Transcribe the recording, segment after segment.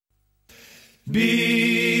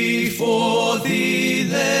Before thee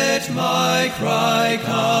let my cry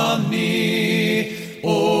come near,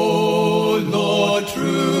 O Lord,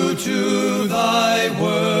 true to thy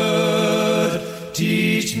word,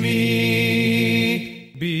 teach me.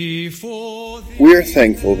 We are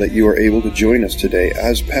thankful that you are able to join us today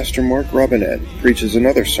as Pastor Mark Robinette preaches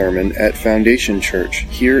another sermon at Foundation Church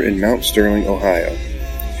here in Mount Sterling, Ohio.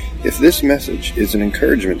 If this message is an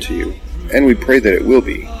encouragement to you, and we pray that it will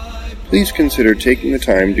be, please consider taking the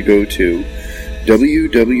time to go to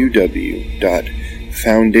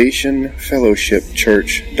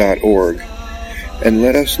www.foundationfellowshipchurch.org and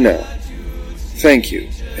let us know. Thank you,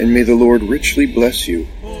 and may the Lord richly bless you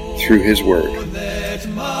through His Word. Let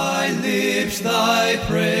my lips thy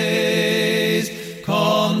praise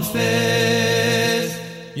confess.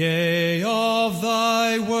 Yea, of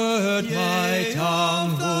thy word my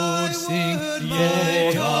tongue would sing. Yea,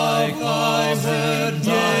 of thy word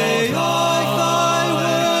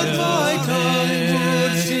my tongue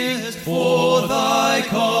would sing. For thy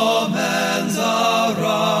commands are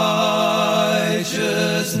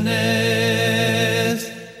righteousness.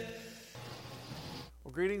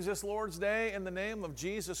 Well, greetings this Lord's Day in the name of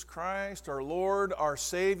Jesus Christ, our Lord, our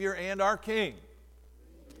Savior, and our King.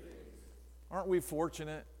 Aren't we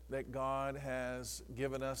fortunate that God has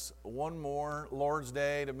given us one more Lord's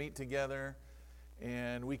Day to meet together,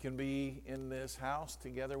 and we can be in this house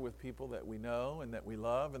together with people that we know and that we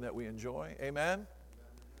love and that we enjoy? Amen?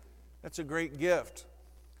 That's a great gift.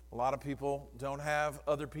 A lot of people don't have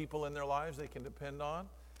other people in their lives they can depend on,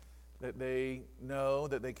 that they know,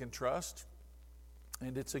 that they can trust.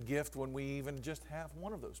 And it's a gift when we even just have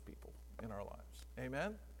one of those people in our lives.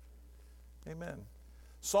 Amen? Amen.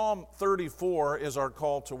 Psalm 34 is our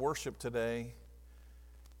call to worship today.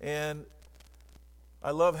 And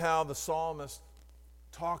I love how the psalmist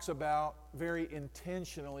talks about very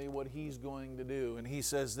intentionally what he's going to do. And he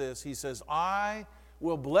says this, he says, I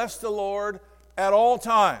will bless the Lord at all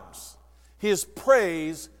times. His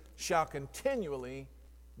praise shall continually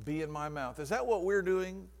be in my mouth. Is that what we're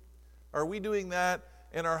doing? Are we doing that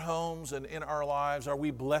in our homes and in our lives? Are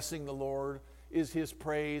we blessing the Lord? Is His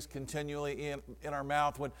praise continually in our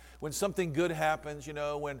mouth? When something good happens,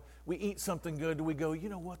 when we eat something good, do we go, you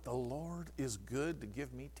know what? The Lord is good to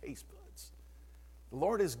give me taste buds. The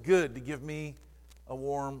Lord is good to give me a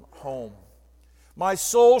warm home. My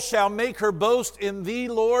soul shall make her boast in Thee,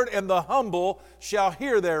 Lord, and the humble shall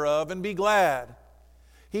hear thereof and be glad.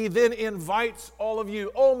 He then invites all of you,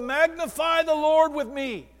 oh, magnify the Lord with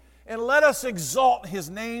me, and let us exalt His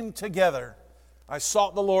name together. I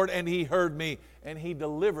sought the Lord, and He heard me, and He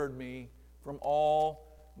delivered me from all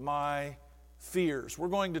my fears. We're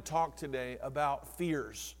going to talk today about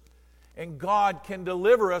fears. And God can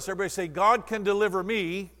deliver us. Everybody say, God can deliver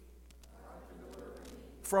me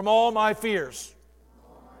from all my fears.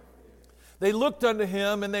 They looked unto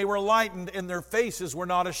Him, and they were lightened, and their faces were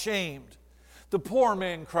not ashamed. The poor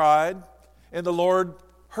man cried, and the Lord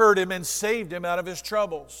heard him and saved him out of his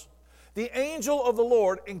troubles. The angel of the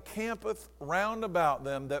Lord encampeth round about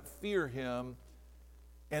them that fear Him,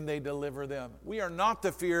 and they deliver them. We are not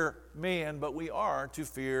to fear man, but we are to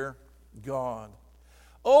fear God.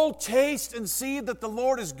 Oh, taste and see that the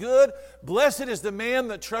Lord is good. Blessed is the man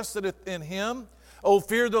that trusteth in Him. Oh,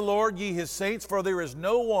 fear the Lord, ye His saints, for there is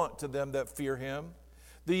no want to them that fear Him.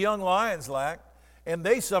 The young lions lack, and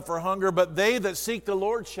they suffer hunger, but they that seek the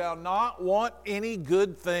Lord shall not want any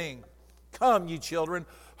good thing. Come, ye children,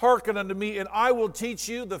 hearken unto me, and I will teach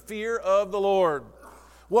you the fear of the Lord.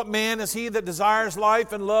 What man is he that desires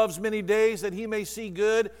life and loves many days, that he may see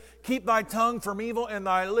good? Keep thy tongue from evil and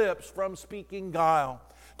thy lips from speaking guile.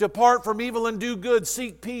 Depart from evil and do good.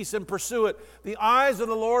 Seek peace and pursue it. The eyes of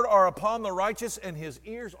the Lord are upon the righteous, and His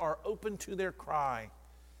ears are open to their cry.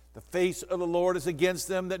 The face of the Lord is against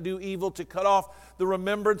them that do evil, to cut off the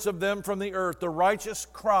remembrance of them from the earth. The righteous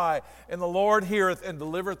cry, and the Lord heareth and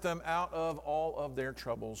delivereth them out of all of their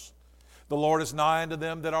troubles. The Lord is nigh unto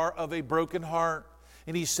them that are of a broken heart,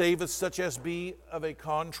 and He saveth such as be of a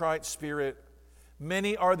contrite spirit.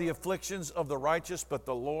 Many are the afflictions of the righteous, but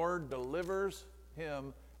the Lord delivers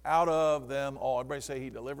him out of them all. Everybody say, He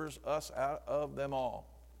delivers us out of them all.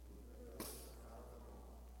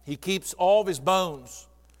 He keeps all of His bones.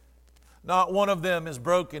 Not one of them is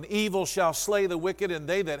broken. Evil shall slay the wicked, and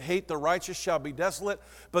they that hate the righteous shall be desolate.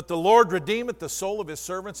 But the Lord redeemeth the soul of His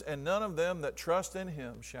servants, and none of them that trust in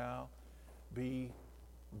Him shall be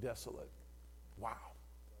desolate. Wow.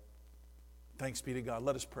 Thanks be to God.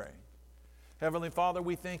 Let us pray. Heavenly Father,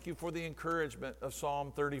 we thank You for the encouragement of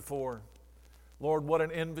Psalm 34. Lord, what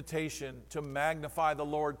an invitation to magnify the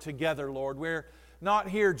Lord together, Lord. We're not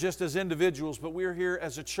here just as individuals, but we're here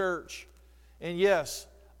as a church. And yes,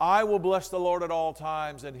 I will bless the Lord at all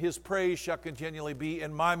times, and His praise shall continually be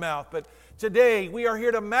in my mouth. But today we are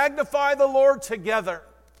here to magnify the Lord together.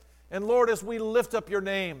 And Lord, as we lift up your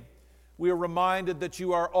name, we are reminded that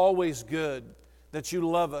you are always good, that you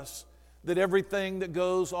love us, that everything that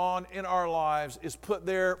goes on in our lives is put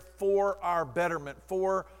there for our betterment,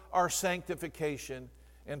 for our sanctification.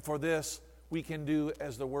 And for this, we can do,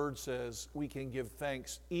 as the Word says, we can give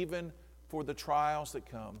thanks even for the trials that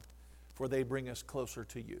come, for they bring us closer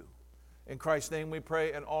to you. In Christ's name we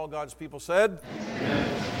pray, and all God's people said,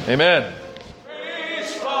 Amen. Amen.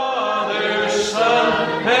 Praise Father,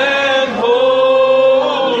 Son, and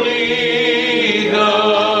Holy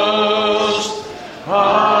Ghost.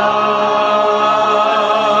 Amen.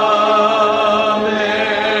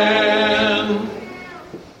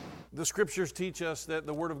 The Scriptures teach us that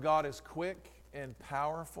the Word of God is quick and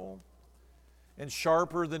powerful and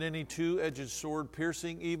sharper than any two-edged sword,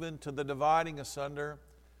 piercing even to the dividing asunder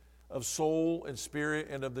of soul and spirit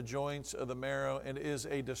and of the joints of the marrow, and is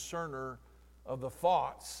a discerner of the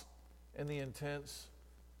thoughts and the intents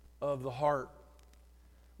of the heart.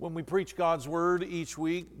 When we preach God's Word each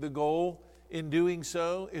week, the goal in doing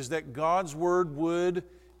so is that God's Word would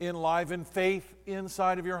enliven faith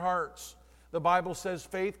inside of your hearts. The Bible says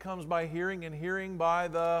faith comes by hearing, and hearing by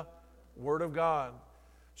the Word of God.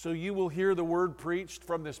 So you will hear the Word preached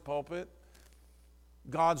from this pulpit.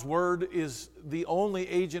 God's Word is the only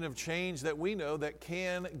agent of change that we know that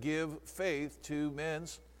can give faith to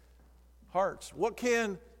men's hearts. What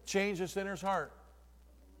can change a sinner's heart?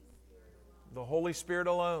 The Holy Spirit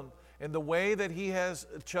alone. And the way that He has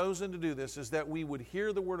chosen to do this is that we would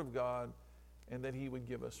hear the Word of God and that He would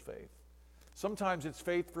give us faith. Sometimes it's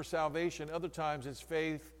faith for salvation. Other times it's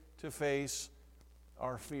faith to face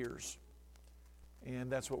our fears.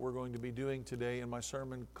 And that's what we're going to be doing today in my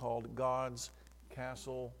sermon called God's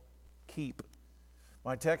Castle Keep.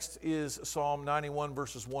 My text is Psalm 91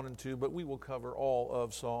 verses 1 and 2, but we will cover all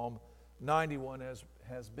of Psalm 91 as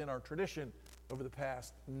has been our tradition over the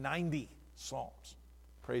past 90 Psalms.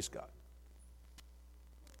 Praise God.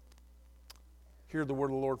 Hear the word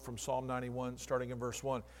of the Lord from Psalm 91, starting in verse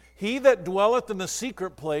 1. He that dwelleth in the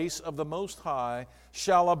secret place of the Most High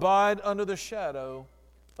shall abide under the shadow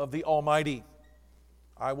of the Almighty.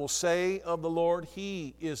 I will say of the Lord,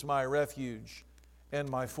 He is my refuge and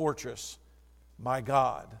my fortress, my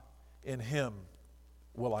God. In Him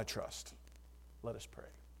will I trust. Let us pray.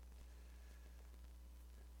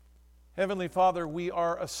 Heavenly Father, we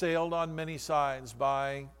are assailed on many sides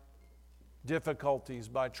by difficulties,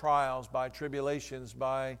 by trials, by tribulations,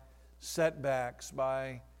 by setbacks,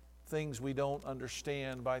 by things we don't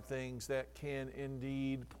understand, by things that can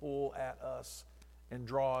indeed pull at us and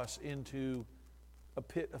draw us into a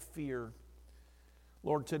pit of fear.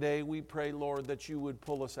 Lord, today we pray, Lord, that you would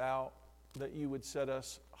pull us out, that you would set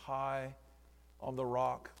us high on the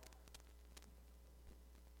rock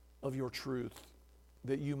of your truth,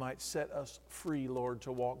 that you might set us free, Lord,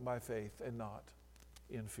 to walk by faith and not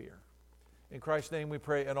in fear. In Christ's name we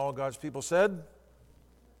pray, and all God's people said,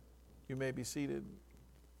 you may be seated.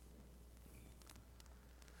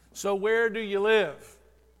 So where do you live?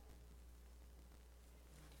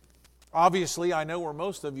 Obviously, I know where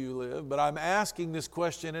most of you live, but I'm asking this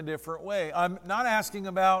question a different way. I'm not asking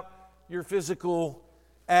about your physical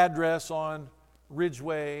address on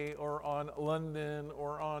Ridgeway or on London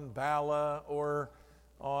or on Bala or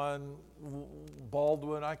on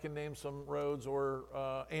Baldwin. I can name some roads, or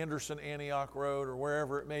Anderson Antioch Road, or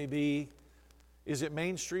wherever it may be. Is it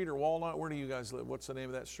Main Street or Walnut? Where do you guys live? What's the name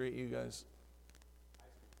of that street, you guys?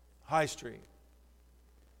 High Street.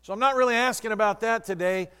 So I'm not really asking about that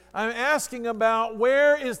today. I'm asking about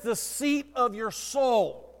where is the seat of your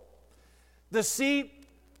soul? The seat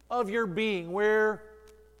of your being. Where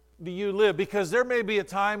do you live? Because there may be a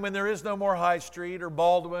time when there is no more High Street or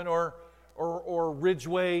Baldwin or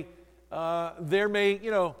Ridgeway. There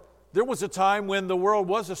was a time when the world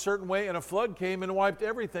was a certain way and a flood came and wiped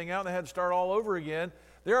everything out and they had to start all over again.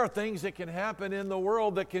 There are things that can happen in the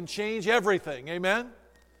world that can change everything. Amen?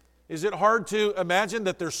 Is it hard to imagine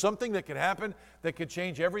that there's something that could happen that could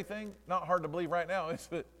change everything? Not hard to believe right now, is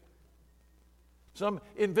it? Some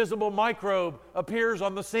invisible microbe appears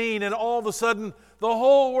on the scene and all of a sudden the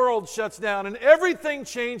whole world shuts down and everything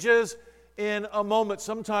changes in a moment.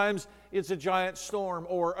 Sometimes it's a giant storm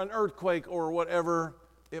or an earthquake or whatever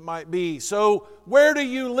it might be. So where do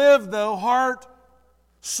you live though? Heart,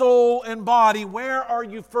 soul, and body. Where are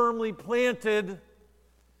you firmly planted?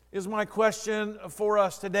 Is my question for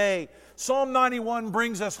us today. Psalm 91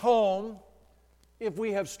 brings us home if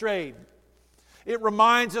we have strayed. It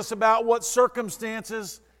reminds us about what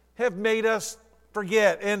circumstances have made us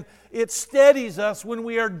forget. And it steadies us when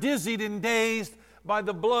we are dizzied and dazed by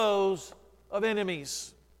the blows of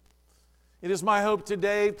enemies. It is my hope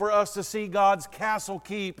today for us to see God's castle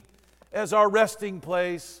keep as our resting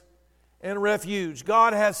place and refuge.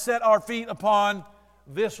 God has set our feet upon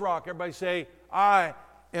this rock. Everybody say, I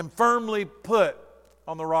am firmly put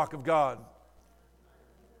on the rock of God.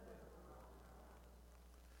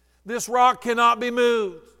 This rock cannot be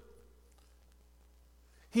moved.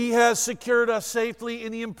 He has secured us safely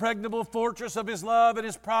in the impregnable fortress of His love and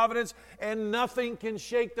His providence, and nothing can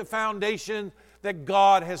shake the foundation that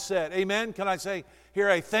God has set. Amen? Can I say here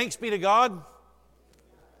a thanks be to God?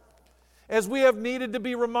 As we have needed to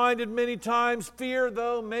be reminded many times, fear,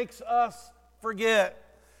 though, makes us forget.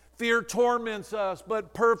 Fear torments us,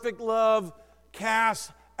 but perfect love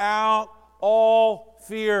casts out all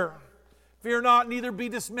fear. Fear not, neither be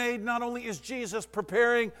dismayed. Not only is Jesus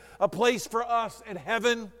preparing a place for us in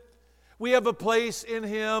heaven, we have a place in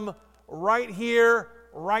Him right here,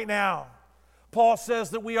 right now. Paul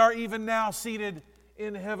says that we are even now seated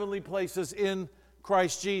in heavenly places in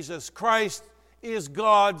Christ Jesus. Christ is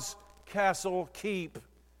God's castle keep.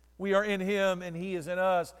 We are in Him and He is in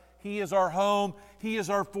us. He is our home. He is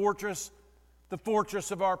our fortress, the fortress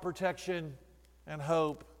of our protection and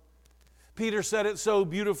hope. Peter said it so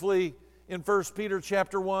beautifully in 1 Peter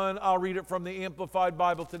chapter 1. I'll read it from the Amplified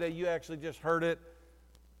Bible today. You actually just heard it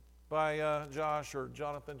by Josh or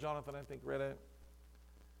Jonathan. Jonathan, I think, read it.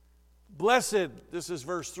 Blessed, this is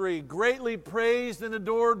verse 3, greatly praised and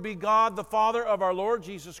adored be God, the Father of our Lord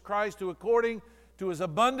Jesus Christ, who according to His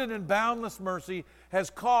abundant and boundless mercy has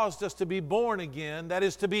caused us to be born again, that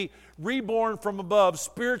is, to be reborn from above,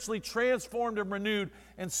 spiritually transformed and renewed,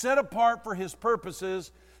 and set apart for His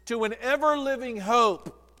purposes, to an ever-living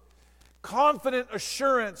hope, confident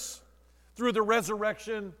assurance through the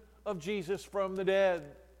resurrection of Jesus from the dead.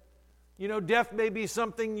 You know, death may be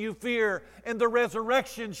something you fear, and the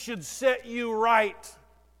resurrection should set you right.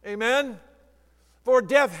 Amen? For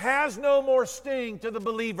death has no more sting to the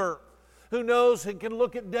believer who knows and can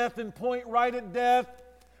look at death and point right at death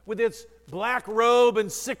with its black robe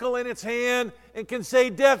and sickle in its hand and can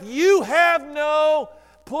say, death, you have no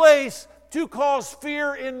place to cause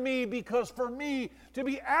fear in me, because for me to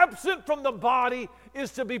be absent from the body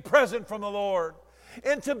is to be present from the Lord.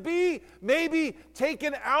 And to be maybe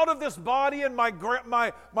taken out of this body and my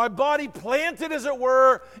body planted, as it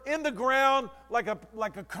were, in the ground like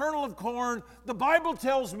a kernel of corn, the Bible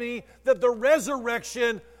tells me that the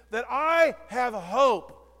resurrection, that I have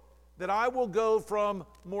hope, that I will go from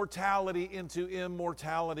mortality into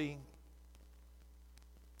immortality.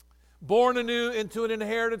 Born anew into an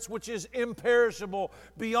inheritance which is imperishable,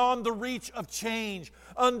 beyond the reach of change,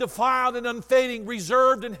 undefiled and unfading,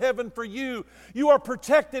 reserved in heaven for you. You are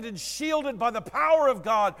protected and shielded by the power of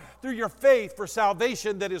God through your faith for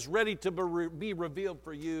salvation that is ready to be revealed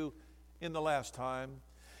for you in the last time.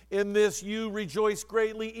 In this you rejoice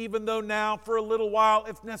greatly, even though now for a little while,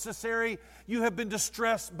 if necessary, you have been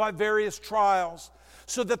distressed by various trials,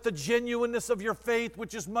 so that the genuineness of your faith,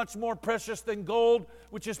 which is much more precious than gold,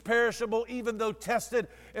 which is perishable, even though tested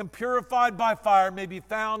and purified by fire, may be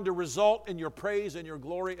found to result in your praise and your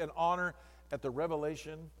glory and honor at the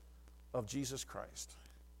revelation of Jesus Christ.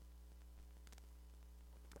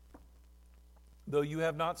 Though you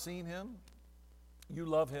have not seen Him, you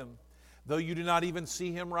love Him. Though you do not even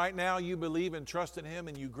see Him right now, you believe and trust in Him,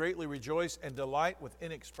 and you greatly rejoice and delight with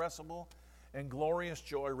inexpressible and glorious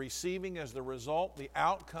joy, receiving as the result, the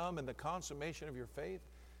outcome, and the consummation of your faith,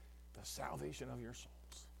 the salvation of your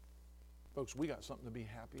souls. Folks, we got something to be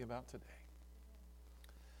happy about today.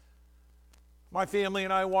 My family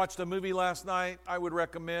and I watched a movie last night. I would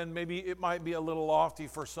recommend, maybe it might be a little lofty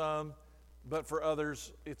for some, but for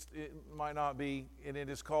others it might not be. And it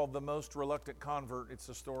is called The Most Reluctant Convert. It's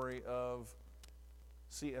the story of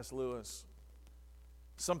C.S. Lewis.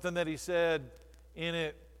 Something that he said in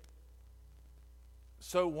it,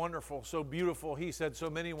 so wonderful, so beautiful. He said so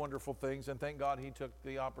many wonderful things, and thank God he took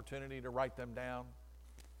the opportunity to write them down.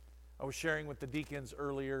 I was sharing with the deacons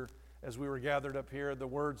earlier as we were gathered up here the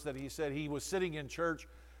words that he said. He was sitting in church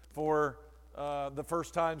for the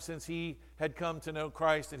first time since he had come to know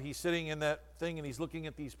Christ, and he's sitting in that thing and he's looking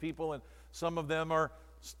at these people, and some of them are,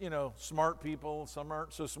 smart people, some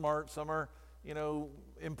aren't so smart, some are,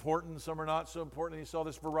 important, some are not so important. And he saw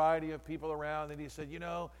this variety of people around, and he said,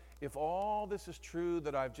 if all this is true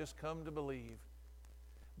that I've just come to believe,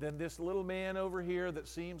 then this little man over here that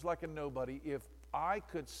seems like a nobody, if I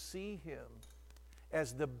could see him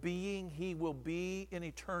as the being he will be in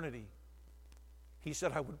eternity, he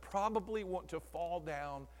said, I would probably want to fall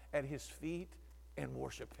down at his feet and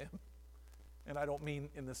worship him. And I don't mean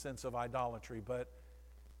in the sense of idolatry, but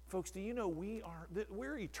folks, do you know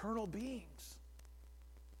we're eternal beings?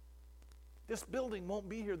 This building won't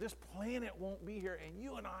be here. This planet won't be here. And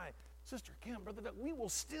you and I, Sister Kim, Brother Doug, we will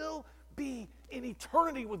still be in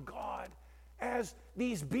eternity with God as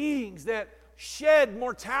these beings that shed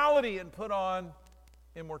mortality and put on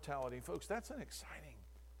immortality. Folks, that's an exciting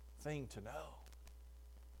thing to know.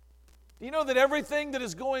 Do you know that everything that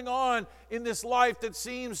is going on in this life that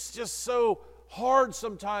seems just so hard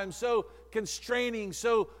sometimes, so constraining,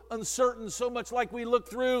 so uncertain, so much like we look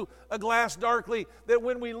through a glass darkly, that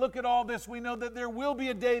when we look at all this, we know that there will be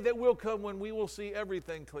a day that will come when we will see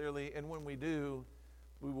everything clearly, and when we do,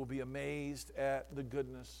 we will be amazed at the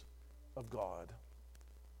goodness of God.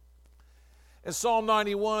 As Psalm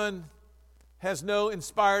 91 has no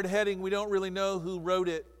inspired heading, we don't really know who wrote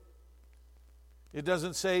it. It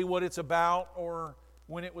doesn't say what it's about or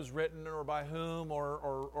when it was written or by whom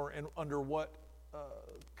or under what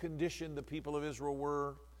condition the people of Israel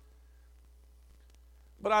were.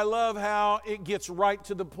 But I love how it gets right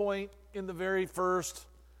to the point in the very first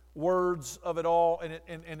words of it all, and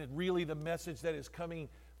it really the message that is coming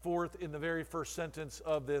forth in the very first sentence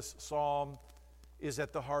of this psalm is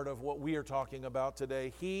at the heart of what we are talking about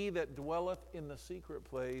today. He that dwelleth in the secret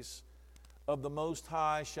place of the Most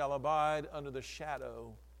High shall abide under the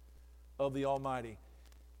shadow of the Almighty.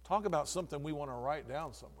 Talk about something we want to write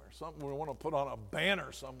down somewhere, something we want to put on a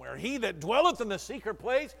banner somewhere. He that dwelleth in the secret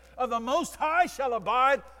place of the Most High shall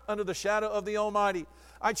abide under the shadow of the Almighty.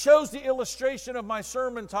 I chose the illustration of my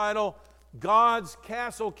sermon title, God's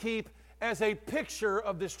Castle Keep, as a picture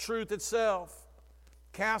of this truth itself.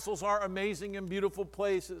 Castles are amazing and beautiful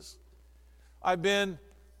places. I've been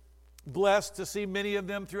blessed to see many of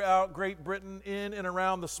them throughout Great Britain, in and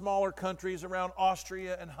around the smaller countries, around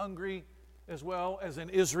Austria and Hungary, as well as in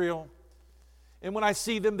Israel. And when I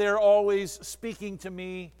see them, they're always speaking to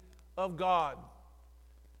me of God.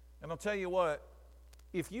 And I'll tell you what,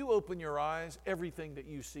 if you open your eyes, everything that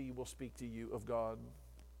you see will speak to you of God.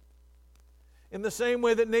 In the same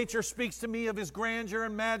way that nature speaks to me of His grandeur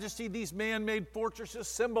and majesty, these man-made fortresses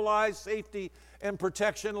symbolize safety and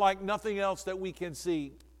protection like nothing else that we can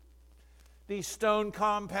see. These stone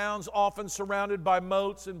compounds, often surrounded by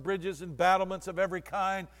moats and bridges and battlements of every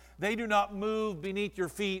kind, they do not move beneath your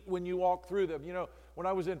feet when you walk through them. You know, when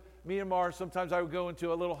I was in Myanmar, sometimes I would go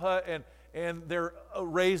into a little hut and they're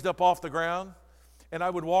raised up off the ground. And I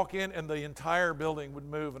would walk in and the entire building would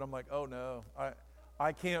move. And I'm like, oh no,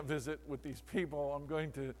 I can't visit with these people. I'm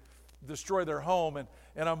going to destroy their home. And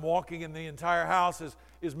I'm walking and the entire house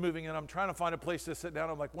is moving. And I'm trying to find a place to sit down.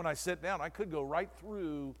 I'm like, when I sit down, I could go right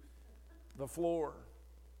through the floor.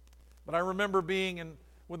 But I remember being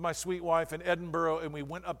with my sweet wife in Edinburgh, and we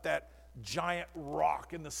went up that giant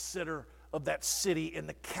rock in the center of that city in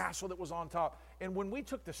the castle that was on top. And when we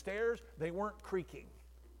took the stairs, they weren't creaking.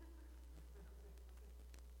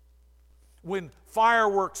 When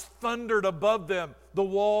fireworks thundered above them, the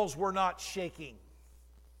walls were not shaking.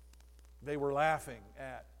 They were laughing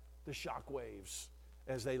at the shock waves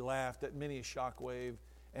as they laughed at many a shock wave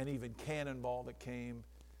and even cannonball that came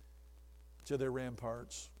to their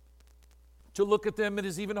ramparts. To look at them, it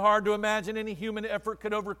is even hard to imagine any human effort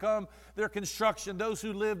could overcome their construction. Those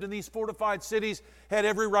who lived in these fortified cities had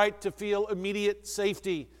every right to feel immediate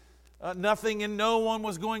safety. Nothing and no one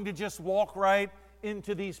was going to just walk right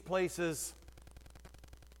into these places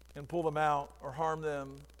and pull them out or harm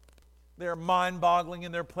them. They're mind-boggling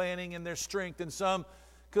in their planning and their strength, and some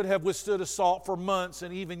could have withstood assault for months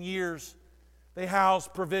and even years. They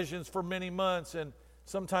housed provisions for many months and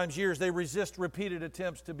sometimes years. They resist repeated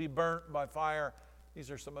attempts to be burnt by fire.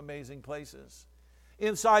 These are some amazing places.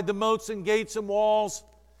 Inside the moats and gates and walls,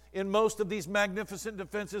 in most of these magnificent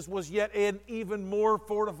defenses, was yet an even more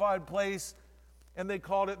fortified place, and they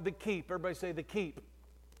called it the Keep. Everybody say the Keep.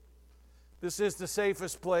 This is the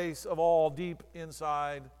safest place of all, deep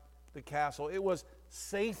inside the castle. It was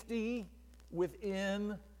safety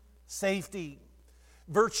within safety.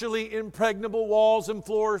 Virtually impregnable walls and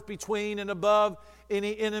floors between and above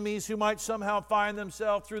any enemies who might somehow find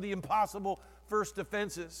themselves through the impossible first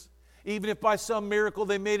defenses. Even if by some miracle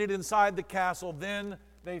they made it inside the castle, then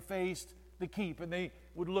they faced the Keep, and they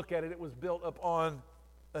would look at it. It was built up on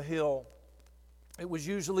a hill. It was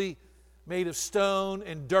usually made of stone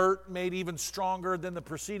and dirt, made even stronger than the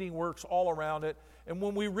preceding works all around it. And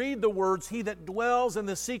when we read the words, he that dwells in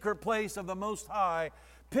the secret place of the Most High,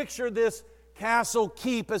 picture this castle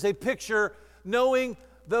Keep as a picture, knowing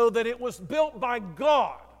though that it was built by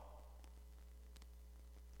God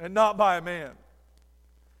and not by a man.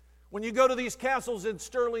 When you go to these castles in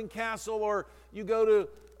Stirling Castle, or you go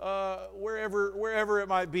to wherever it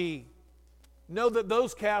might be, know that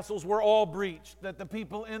those castles were all breached, that the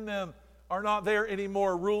people in them are not there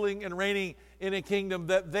anymore ruling and reigning in a kingdom,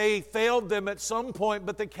 that they failed them at some point.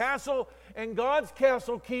 But the castle and God's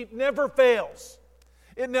castle keep never fails.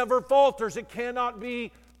 It never falters. It cannot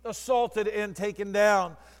be assaulted and taken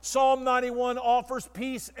down. Psalm 91 offers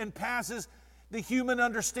peace and passes the human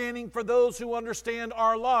understanding for those who understand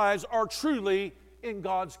our lives are truly in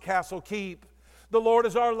God's castle keep. The Lord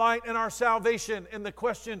is our light and our salvation, and the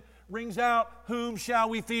question rings out, whom shall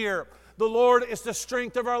we fear? The Lord is the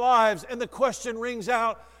strength of our lives, and the question rings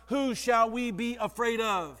out, who shall we be afraid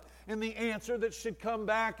of? And the answer that should come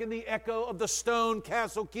back in the echo of the stone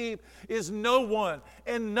castle keep is no one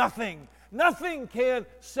and nothing. Nothing can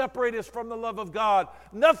separate us from the love of God.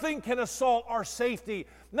 Nothing can assault our safety.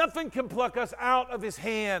 Nothing can pluck us out of His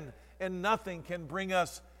hand. And nothing can bring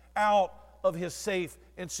us out of His safe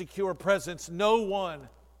and secure presence. No one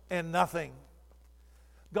and nothing.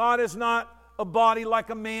 God is not a body like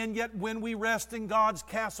a man, yet when we rest in God's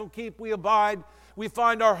castle keep, we abide. We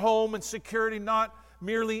find our home and security not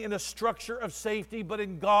merely in a structure of safety, but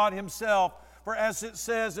in God Himself. For as it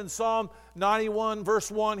says in Psalm 91,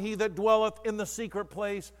 verse 1, He that dwelleth in the secret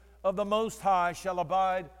place of the Most High shall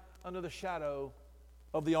abide under the shadow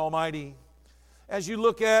of the Almighty. As you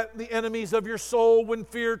look at the enemies of your soul, when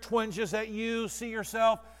fear twinges at you, see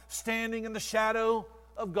yourself standing in the shadow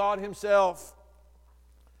of God Himself.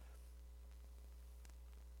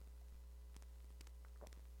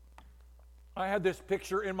 I had this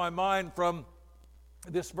picture in my mind from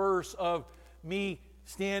this verse of me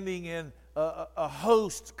standing in a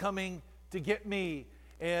host coming to get me,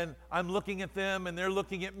 and I'm looking at them and they're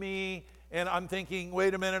looking at me, and I'm thinking,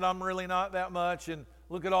 wait a minute, I'm really not that much, and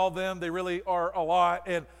look at all of them, they really are a lot.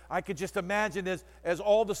 And I could just imagine as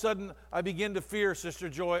all of a sudden I begin to fear, Sister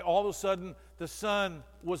Joy, all of a sudden the sun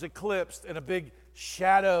was eclipsed and a big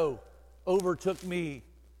shadow overtook me.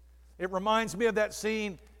 It reminds me of that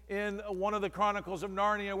scene in one of the Chronicles of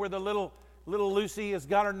Narnia where the little Lucy has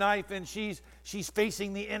got her knife and she's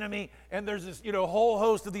facing the enemy, and there's this whole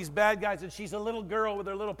host of these bad guys, and she's a little girl with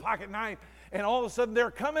her little pocket knife, and all of a sudden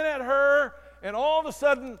they're coming at her, and all of a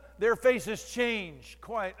sudden their faces change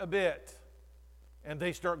quite a bit, and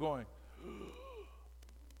they start going.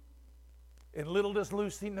 And little does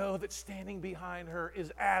Lucy know that standing behind her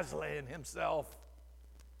is Aslan himself,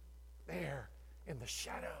 there in the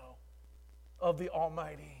shadow of the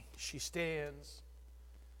Almighty. She stands.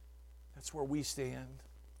 That's where we stand.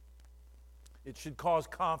 It should cause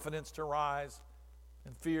confidence to rise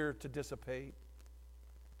and fear to dissipate.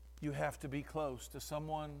 You have to be close to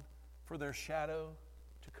someone for their shadow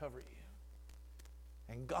to cover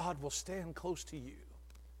you. And God will stand close to you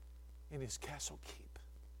in His castle keep.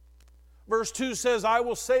 Verse 2 says, I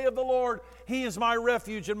will say of the Lord, He is my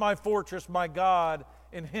refuge and my fortress, my God,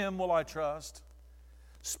 in Him will I trust.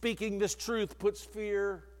 Speaking this truth puts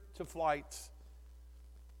fear to flight.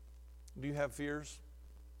 Do you have fears?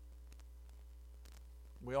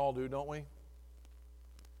 We all do, don't we?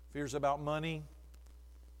 Fears about money,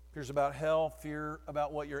 fears about health, fear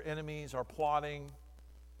about what your enemies are plotting,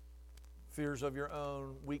 fears of your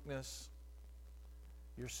own weakness,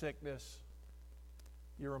 your sickness,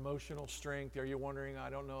 your emotional strength. Are you wondering, I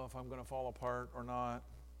don't know if I'm going to fall apart or not?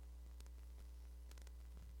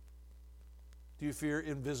 Do you fear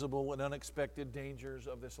invisible and unexpected dangers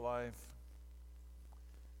of this life?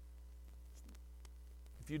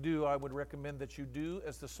 If you do, I would recommend that you do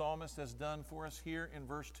as the psalmist has done for us here in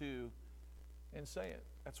verse 2 and say it.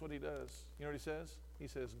 That's what he does. You know what he says? He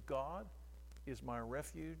says, God is my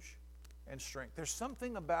refuge and strength. There's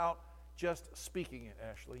something about just speaking it,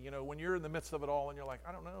 Ashley. When you're in the midst of it all and you're like,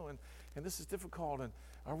 I don't know, and this is difficult, and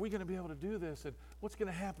are we going to be able to do this, and what's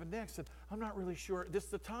going to happen next, and I'm not really sure. This is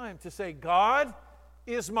the time to say, God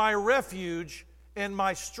is my refuge and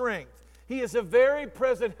my strength. He is a very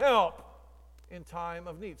present help in time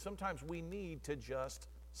of need. Sometimes we need to just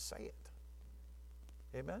say it.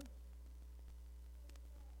 Amen?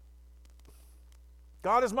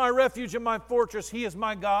 God is my refuge and my fortress. He is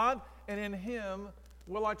my God, and in Him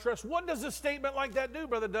will I trust. What does a statement like that do,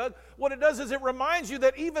 Brother Doug? What it does is it reminds you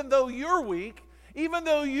that even though you're weak, even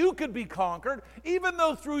though you could be conquered, even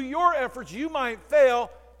though through your efforts you might fail,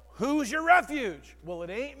 who's your refuge? Well, it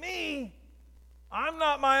ain't me. I'm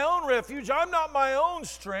not my own refuge. I'm not my own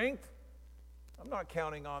strength. I'm not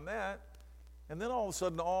counting on that. And then all of a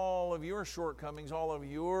sudden, all of your shortcomings, all of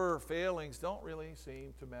your failings don't really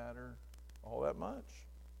seem to matter all that much.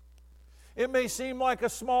 It may seem like a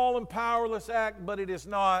small and powerless act, but it is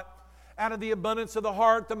not. Out of the abundance of the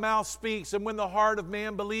heart, the mouth speaks. And when the heart of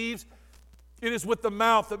man believes, it is with the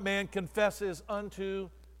mouth that man confesses unto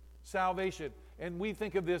salvation. And we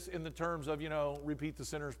think of this in the terms of, repeat the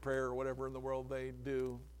sinner's prayer or whatever in the world they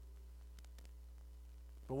do.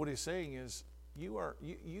 But what he's saying is,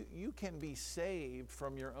 you can be saved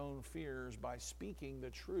from your own fears by speaking the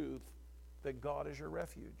truth that God is your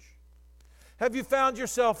refuge. Have you found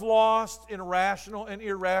yourself lost in rational and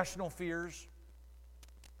irrational fears?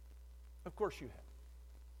 Of course you have.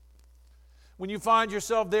 When you find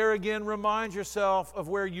yourself there again, remind yourself of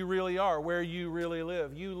where you really are, where you really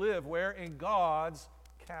live. You live where? In God's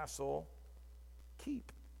castle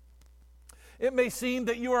keep. It may seem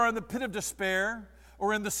that you are in the pit of despair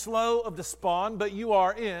or in the slough of despond, but you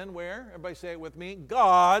are in, where? Everybody say it with me.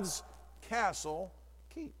 God's castle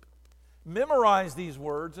keep. Memorize these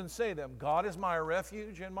words and say them. God is my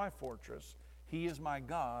refuge and my fortress. He is my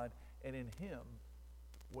God, and in Him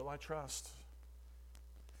will I trust.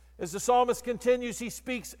 As the psalmist continues, he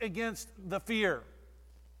speaks against the fear.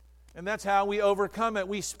 And that's how we overcome it.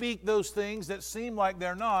 We speak those things that seem like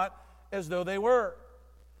they're not as though they were.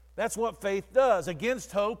 That's what faith does.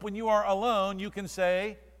 Against hope, when you are alone, you can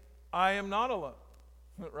say, I am not alone.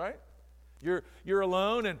 Right? You're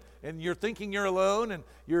alone and you're thinking you're alone and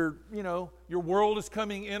your world is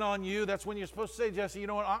coming in on you. That's when you're supposed to say, Jesse, you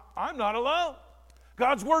know what? I'm not alone.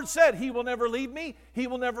 God's word said He will never leave me. He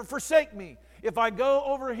will never forsake me. If I go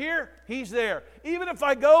over here, He's there. Even if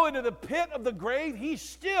I go into the pit of the grave, He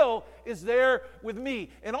still is there with me.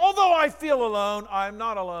 And although I feel alone, I'm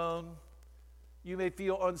not alone. You may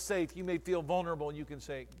feel unsafe. You may feel vulnerable. And you can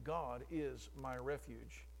say, God is my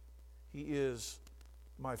refuge. He is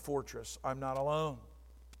my fortress. I'm not alone.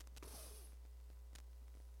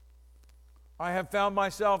 I have found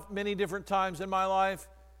myself many different times in my life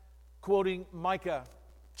quoting Micah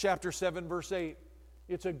chapter 7, verse 8.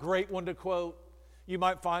 It's a great one to quote. You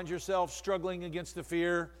might find yourself struggling against the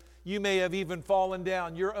fear. You may have even fallen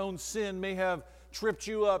down. Your own sin may have tripped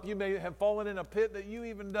you up. You may have fallen in a pit that you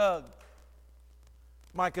even dug.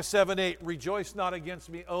 Micah 7:8, rejoice not against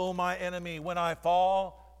me, O my enemy. When I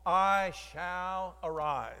fall, I shall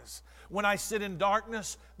arise. When I sit in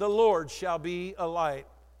darkness, the Lord shall be a light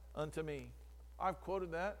unto me. I've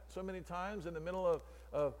quoted that so many times in the middle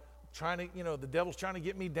of trying to, the devil's trying to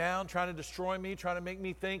get me down, trying to destroy me, trying to make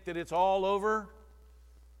me think that it's all over.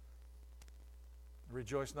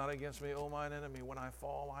 Rejoice not against me, O mine enemy. When I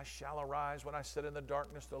fall, I shall arise. When I sit in the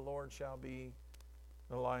darkness, the Lord shall be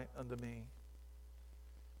the light unto me.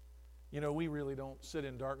 We really don't sit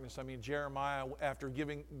in darkness. I mean, Jeremiah, after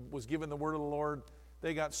was given the word of the Lord,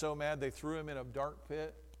 they got so mad they threw him in a dark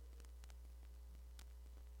pit.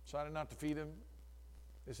 Decided not to feed him.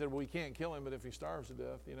 They said, well, we can't kill him, but if he starves to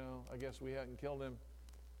death, I guess we hadn't killed him.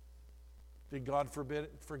 Did God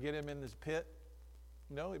forget him in his pit?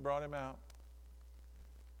 No, He brought him out.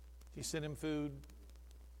 He sent him food.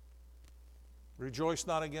 Rejoice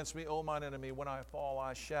not against me, O mine enemy. When I fall,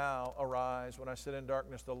 I shall arise. When I sit in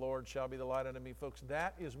darkness, the Lord shall be the light unto me. Folks,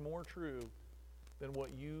 that is more true than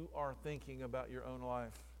what you are thinking about your own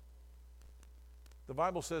life. The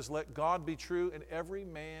Bible says, let God be true and every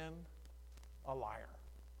man a liar.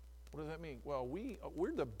 What does that mean? Well,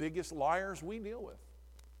 we're the biggest liars we deal with.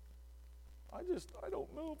 I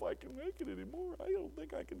don't know if I can make it anymore. I don't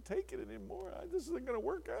think I can take it anymore. This isn't going to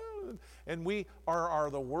work out. And we are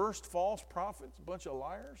the worst false prophets, a bunch of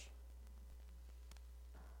liars.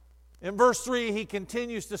 In verse 3, he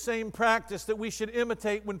continues the same practice that we should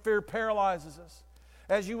imitate when fear paralyzes us.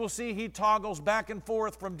 As you will see, he toggles back and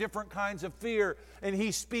forth from different kinds of fear, and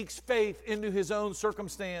he speaks faith into his own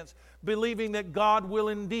circumstance, believing that God will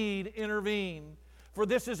indeed intervene. For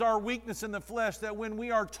this is our weakness in the flesh, that when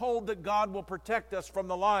we are told that God will protect us from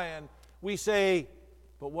the lion, we say,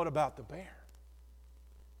 but what about the bear?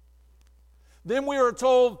 Then we are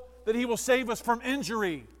told that He will save us from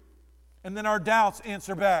injury, and then our doubts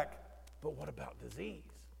answer back, but what about disease?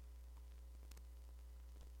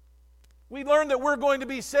 We learn that we're going to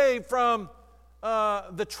be saved from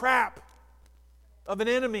the trap of an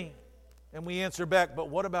enemy, and we answer back, but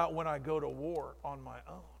what about when I go to war on my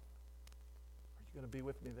own? Going to be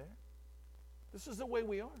with me there? This is the way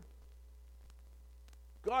we are.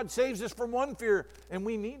 God saves us from one fear, and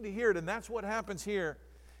we need to hear it, and that's what happens here.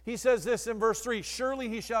 He says this in verse 3, surely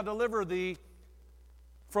He shall deliver thee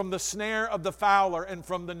from the snare of the fowler and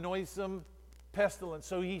from the noisome pestilence.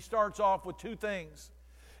 So he starts off with two things.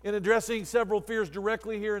 In addressing several fears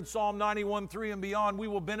directly here in Psalm 91:3 and beyond, we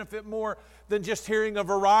will benefit more than just hearing a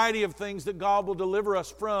variety of things that God will deliver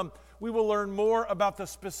us from. We will learn more about the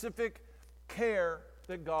specific care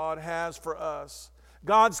that God has for us.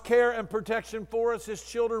 God's care and protection for us, His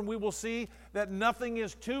children, we will see that nothing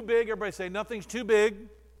is too big. Everybody say, nothing's too big.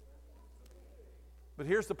 But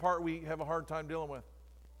here's the part we have a hard time dealing with.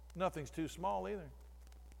 Nothing's too small either.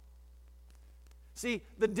 See,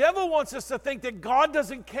 the devil wants us to think that God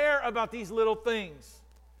doesn't care about these little things.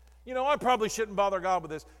 You know, I probably shouldn't bother God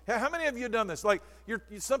with this. How many of you have done this? Like,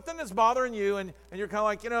 something that's bothering you, and you're kind of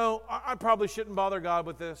like, you know, I probably shouldn't bother God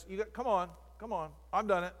with this. Come on, I've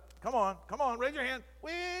done it. Come on, raise your hand.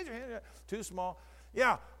 Raise your hand. Too small.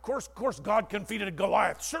 Yeah, of course God can defeat a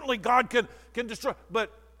Goliath. Certainly God can destroy.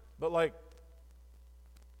 But like,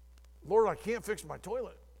 Lord, I can't fix my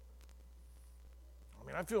toilet. I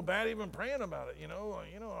mean, I feel bad even praying about it, you know,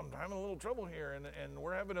 I'm having a little trouble here, and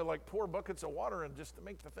we're having to like pour buckets of water in just to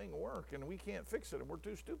make the thing work, and we can't fix it, and we're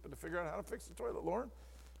too stupid to figure out how to fix the toilet.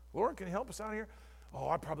 Lord, can you help us out here? Oh,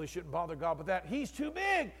 I probably shouldn't bother God with that. He's too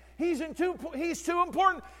big. He's too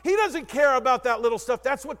important. He doesn't care about that little stuff.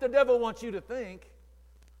 That's what the devil wants you to think.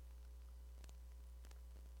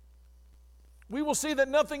 We will see that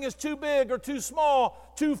nothing is too big or too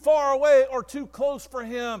small, too far away or too close for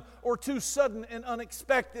him, or too sudden and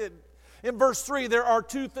unexpected. In verse 3, there are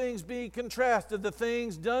two things being contrasted: the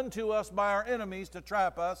things done to us by our enemies to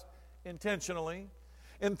trap us intentionally,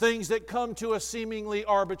 and things that come to us seemingly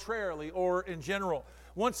arbitrarily or in general.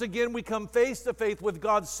 Once again, we come face to face with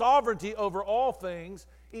God's sovereignty over all things,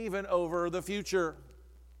 even over the future.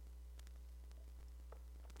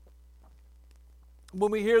 When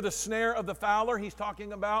we hear the snare of the fowler, he's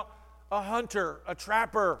talking about a hunter, a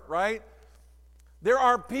trapper, right? There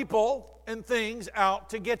are people and things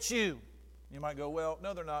out to get you. You might go, well,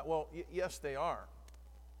 no, they're not. Well, yes, they are.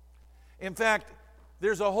 In fact,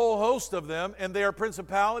 there's a whole host of them, and they are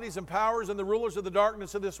principalities and powers and the rulers of the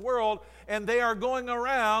darkness of this world, and they are going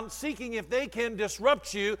around seeking if they can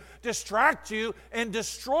disrupt you, distract you, and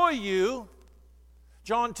destroy you.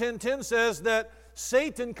 John 10:10 says that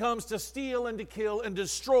Satan comes to steal and to kill and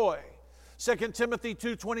destroy. 2 Timothy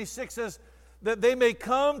 2:26 says that they may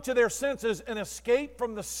come to their senses and escape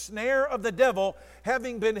from the snare of the devil,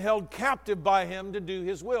 having been held captive by him to do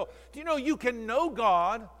his will. Do you know you can know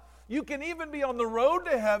God? You can even be on the road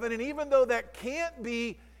to heaven, and even though that can't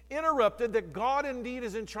be interrupted, that God indeed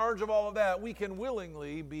is in charge of all of that, we can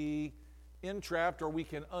willingly be entrapped, or we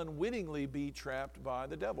can unwittingly be trapped by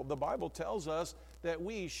the devil. The Bible tells us that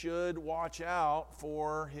we should watch out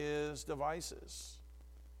for his devices.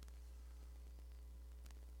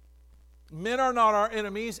 Men are not our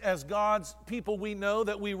enemies. As God's people, we know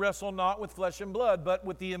that we wrestle not with flesh and blood, but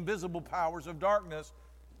with the invisible powers of darkness.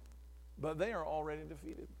 But they are already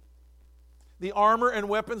defeated. The armor and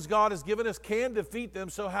weapons God has given us can defeat them,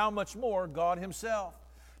 so how much more God himself?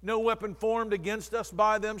 No weapon formed against us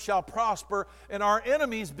by them shall prosper, and our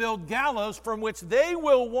enemies build gallows from which they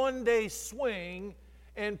will one day swing,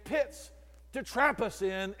 and pits to trap us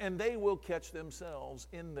in, and they will catch themselves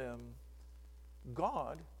in them.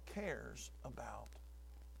 God cares about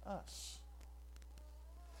us.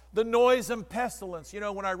 The noise and pestilence. You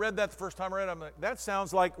know, when I read that the first time I read it, I'm like, that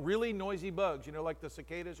sounds like really noisy bugs, you know, like the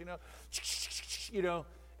cicadas, you know,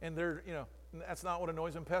 and they're, you know, that's not what a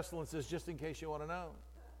noise and pestilence is, just in case you want to know.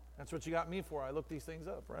 That's what you got me for. I looked these things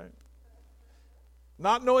up, right?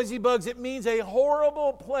 Not noisy bugs. It means a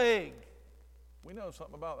horrible plague. We know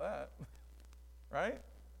something about that, right?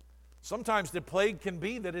 Sometimes the plague can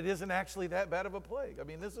be that it isn't actually that bad of a plague. I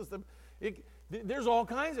mean, there's all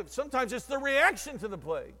kinds of, sometimes it's the reaction to the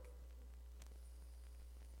plague.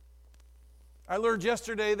 I learned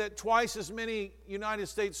yesterday that twice as many United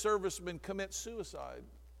States servicemen commit suicide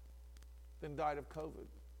than died of COVID.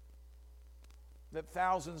 That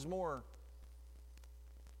thousands more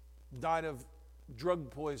died of drug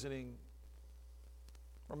poisoning,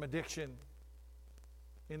 from addiction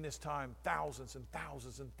in this time. Thousands and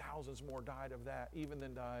thousands and thousands more died of that, even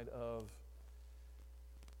than died of.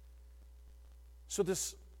 So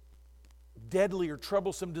this deadly or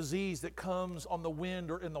troublesome disease that comes on the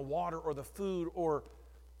wind or in the water or the food or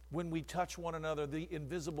when we touch one another, the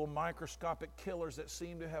invisible microscopic killers that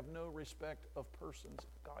seem to have no respect of persons.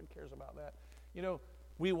 God cares about that. You know,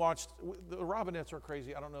 we watched, the Robinettes are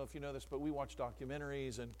crazy. I don't know if you know this, but we watch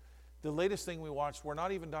documentaries, and the latest thing we watched were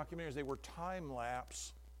not even documentaries, they were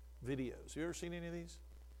time-lapse videos. You ever seen any of these?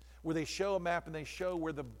 Where they show a map and they show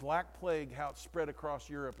where the Black Plague, how it spread across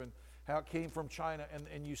Europe and how it came from China,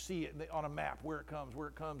 and you see it on a map, where it comes,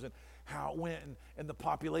 and how it went, and the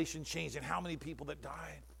population changed, and how many people that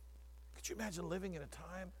died. Could you imagine living in a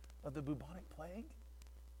time of the bubonic plague?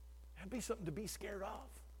 That'd be something to be scared of.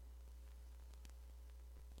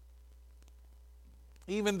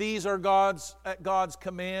 Even these are at God's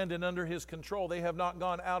command and under his control. They have not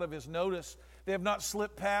gone out of his notice. They have not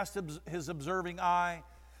slipped past his observing eye.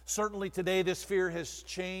 Certainly today this fear has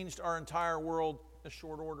changed our entire world in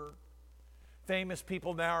short order. Famous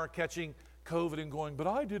people now are catching COVID and going, but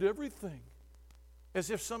I did everything. As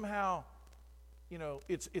if somehow,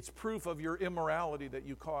 it's proof of your immorality that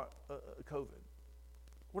you caught COVID.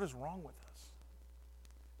 What is wrong with us?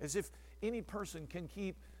 As if any person can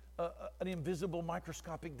keep an invisible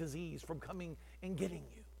microscopic disease from coming and getting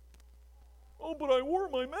you. Oh, but I wore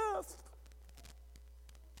my mask.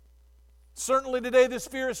 Certainly today this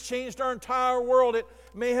fear has changed our entire world. It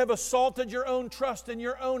may have assaulted your own trust in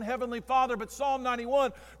your own Heavenly Father, but Psalm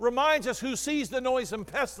 91 reminds us who sees the noisome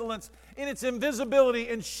pestilence in its invisibility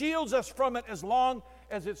and shields us from it as long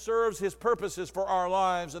as it serves His purposes for our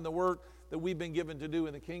lives and the work that we've been given to do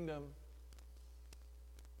in the kingdom.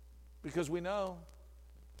 Because we know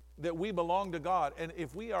that we belong to God, and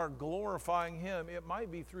if we are glorifying Him, it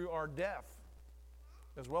might be through our death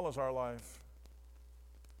as well as our life.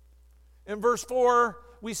 In verse 4,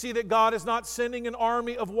 we see that God is not sending an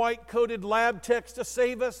army of white-coated lab techs to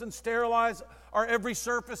save us and sterilize our every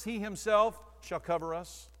surface. He Himself shall cover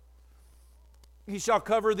us. He shall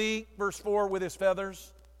cover thee, verse 4, with His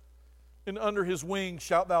feathers, and under His wings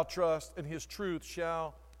shalt thou trust, and His truth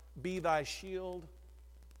shall be thy shield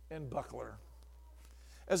and buckler.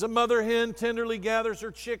 As a mother hen tenderly gathers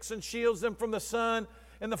her chicks and shields them from the sun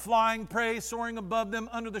and the flying prey soaring above them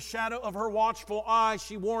under the shadow of her watchful eye,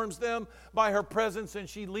 she warms them by her presence and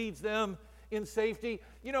she leads them in safety.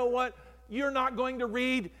 You know what? You're not going to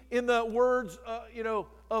read in the words,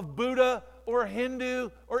 of Buddha or Hindu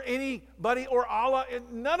or anybody or Allah.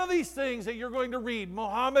 None of these things that you're going to read.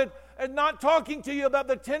 Muhammad, and not talking to you about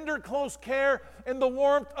the tender, close care and the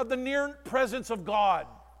warmth of the near presence of God.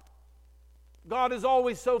 God is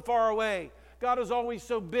always so far away. God is always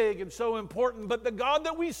so big and so important. But the God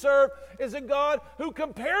that we serve is a God who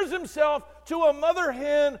compares Himself to a mother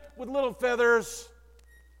hen with little feathers,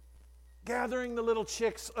 gathering the little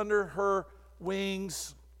chicks under her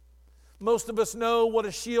wings. Most of us know what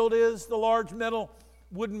a shield is, the large metal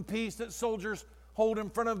wooden piece that soldiers hold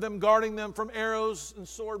in front of them, guarding them from arrows and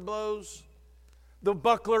sword blows. The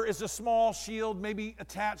buckler is a small shield, maybe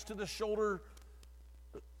attached to the shoulder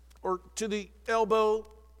or to the elbow,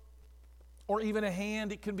 or even a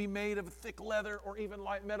hand. It can be made of thick leather or even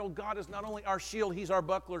light metal. God is not only our shield, He's our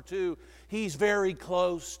buckler too. He's very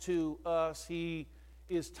close to us. He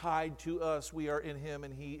is tied to us. We are in Him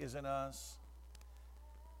and He is in us.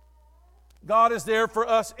 God is there for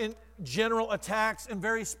us in general attacks and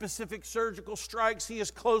very specific surgical strikes. He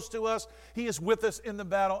is close to us. He is with us in the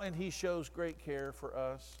battle, and He shows great care for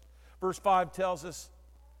us. Verse 5 tells us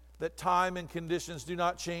that time and conditions do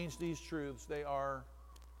not change these truths. They are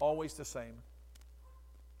always the same.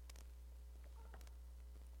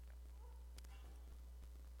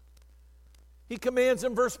 He commands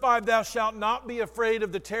in verse 5, thou shalt not be afraid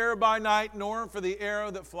of the terror by night, nor for the arrow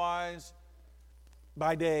that flies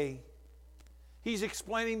by day. He's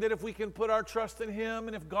explaining that if we can put our trust in Him,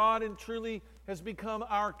 and if God truly has become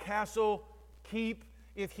our castle keep,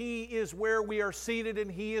 if He is where we are seated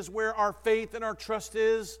and He is where our faith and our trust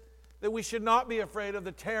is, that we should not be afraid of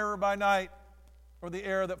the terror by night or the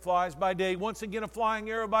arrow that flies by day. Once again, a flying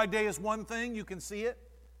arrow by day is one thing. You can see it.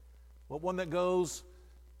 But one that goes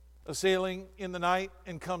a-sailing in the night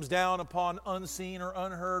and comes down upon unseen or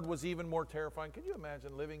unheard was even more terrifying. Can you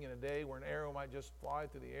imagine living in a day where an arrow might just fly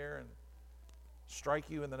through the air and strike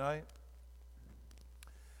you in the night?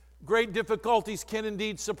 Great difficulties can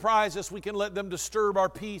indeed surprise us. We can let them disturb our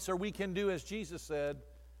peace, or we can do as Jesus said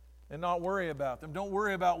and not worry about them. Don't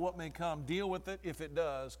worry about what may come. Deal with it if it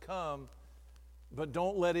does come, but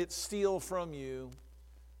don't let it steal from you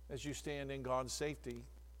as you stand in God's safety.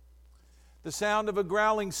 The sound of a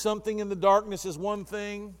growling something in the darkness is one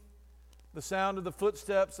thing. The sound of the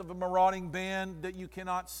footsteps of a marauding band that you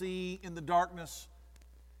cannot see in the darkness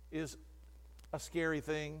is a scary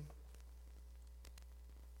thing.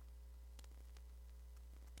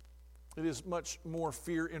 It is much more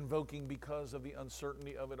fear-invoking because of the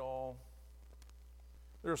uncertainty of it all.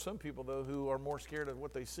 There are some people, though, who are more scared of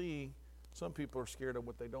what they see. Some people are scared of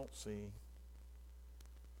what they don't see.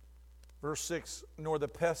 Verse 6, nor the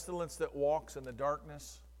pestilence that walks in the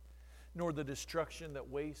darkness, nor the destruction that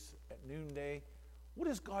wastes at noonday. What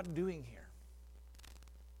is God doing here?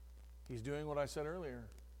 He's doing what I said earlier.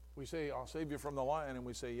 We say, I'll save you from the lion, and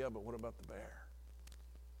we say, yeah, but what about the bear?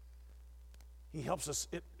 He helps us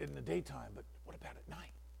in the daytime, but what about at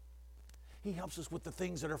night? He helps us with the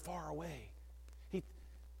things that are far away.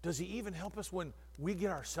 Does He even help us when we get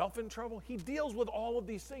ourselves in trouble? He deals with all of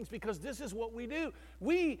these things because this is what we do.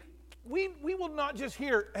 We will not just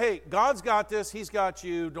hear, hey, God's got this, He's got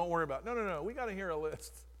you, don't worry about it. No. We got to hear a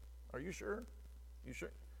list. Are you sure? You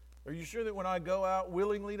sure? Are you sure that when I go out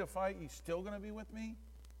willingly to fight, He's still going to be with me?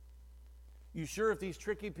 You sure if these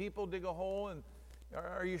tricky people dig a hole? And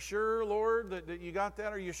are you sure, Lord, that you got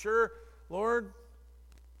that? Are you sure, Lord?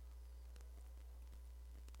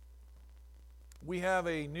 We have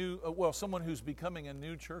a new, someone who's becoming a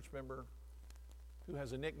new church member who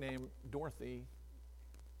has a nickname, Dorothy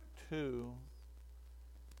 2.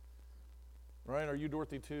 Right? Are you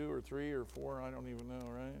Dorothy 2 or 3 or 4? I don't even know,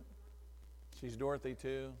 right? She's Dorothy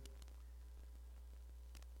 2.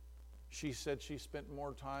 She said she spent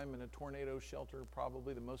more time in a tornado shelter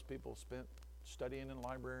probably than most people spent studying in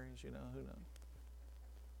libraries. Who knows?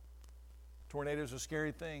 Tornadoes are a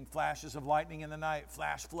scary thing. Flashes of lightning in the night,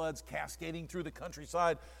 flash floods cascading through the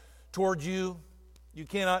countryside toward you. You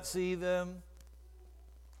cannot see them.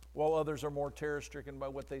 While others are more terror-stricken by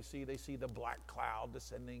what they see. They see the black cloud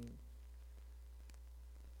descending.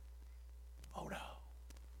 Oh no.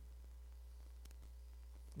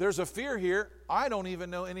 There's a fear here I don't even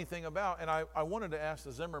know anything about, and I wanted to ask the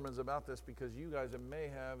Zimmermans about this because you guys may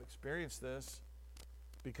have experienced this,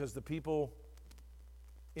 because the people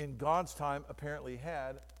in God's time apparently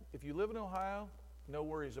had. If you live in Ohio, no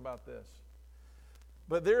worries about this.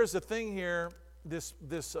 But there is a thing here, this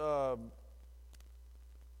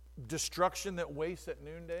destruction that wastes at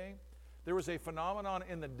noonday. There was a phenomenon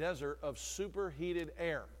in the desert of superheated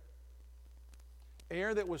air.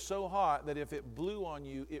 Air that was so hot that if it blew on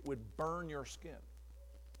you, it would burn your skin.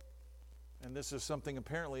 And this is something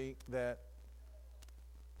apparently that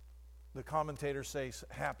the commentators say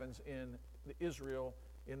happens in Israel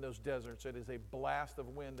in those deserts. It is a blast of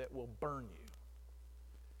wind that will burn you.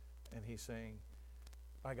 And he's saying,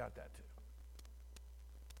 I got that too.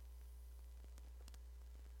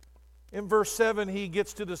 In verse 7, he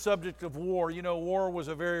gets to the subject of war. War was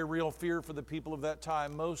a very real fear for the people of that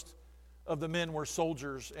time. Most of the men were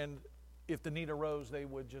soldiers, and if the need arose, they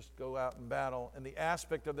would just go out and battle. And the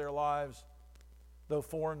aspect of their lives, though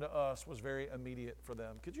foreign to us, was very immediate for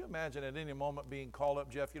them. Could you imagine at any moment being called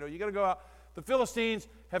up, Jeff? You got to go out. The Philistines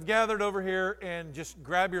have gathered over here, and just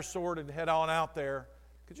grab your sword and head on out there.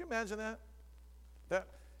 Could you imagine that? That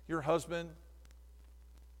your husband,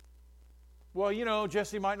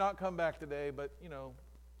 Jesse might not come back today, but,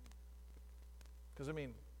 because,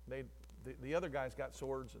 the other guys got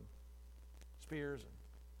swords and spears and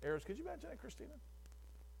arrows. Could you imagine that, Christina?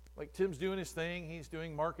 Like Tim's doing his thing. He's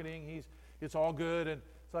doing marketing. It's all good. And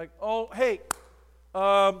it's like, oh, hey,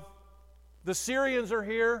 the Syrians are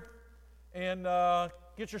here. And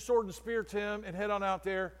get your sword and spear, Tim, and head on out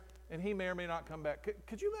there. And he may or may not come back.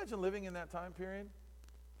 Could you imagine living in that time period?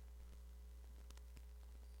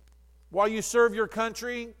 While you serve your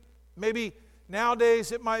country, maybe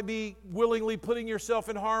nowadays it might be willingly putting yourself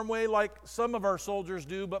in harm's way like some of our soldiers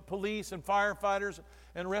do, but police and firefighters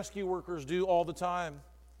and rescue workers do all the time.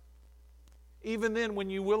 Even then, when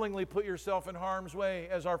you willingly put yourself in harm's way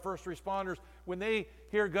as our first responders, when they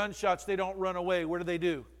hear gunshots, they don't run away. What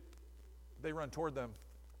do? They run toward them.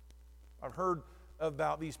 I've heard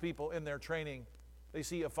about these people in their training. They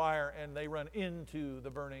see a fire and they run into the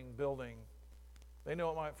burning building. They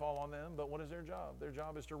know it might fall on them, but what is their job? Their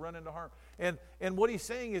job is to run into harm. And what he's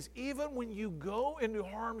saying is, even when you go into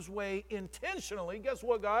harm's way intentionally, guess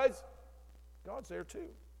what, guys? God's there too.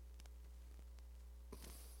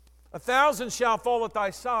 1,000 shall fall at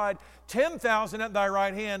thy side, 10,000 at thy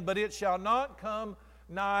right hand, but it shall not come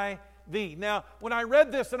nigh thee. Now, when I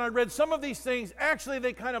read this and I read some of these things, actually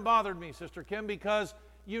they kind of bothered me, Sister Kim, because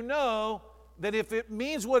you know that if it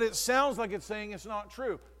means what it sounds like it's saying, it's not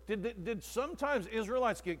true. Did sometimes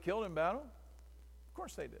Israelites get killed in battle? Of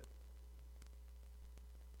course they did.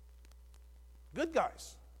 Good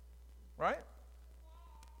guys, right?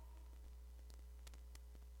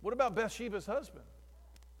 What about Bathsheba's husband?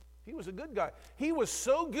 He was a good guy. He was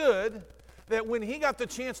so good that when he got the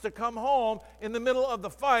chance to come home in the middle of the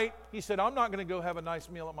fight, he said, I'm not going to go have a nice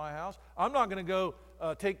meal at my house. I'm not going to go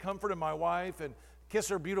take comfort in my wife and kiss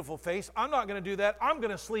her beautiful face. I'm not going to do that. I'm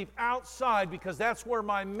going to sleep outside because that's where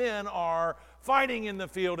my men are fighting in the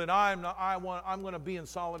field, and I'm going to be in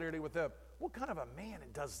solidarity with them. What kind of a man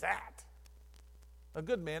does that? A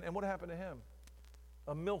good man. And what happened to him?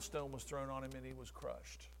 A millstone was thrown on him and he was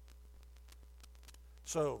crushed.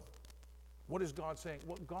 So, what is God saying?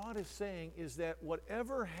 What God is saying is that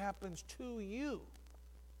whatever happens to you, you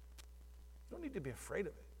don't need to be afraid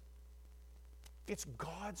of it. It's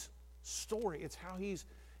God's story. It's how He's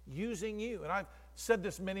using you. And I've said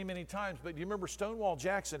this many, many times, but you remember Stonewall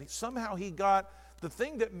Jackson? Somehow he got the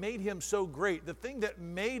thing that made him so great, the thing that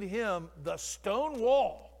made him the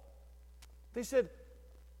Stonewall. They said,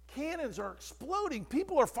 cannons are exploding.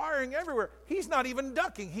 People are firing everywhere. He's not even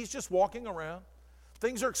ducking. He's just walking around.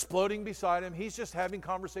 Things are exploding beside him. He's just having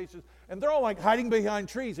conversations. And they're all like hiding behind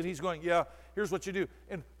trees. And he's going, yeah, here's what you do.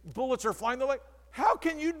 And bullets are flying. They're like, how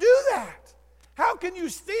can you do that? How can you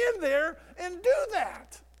stand there and do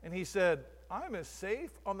that? And he said, I'm as safe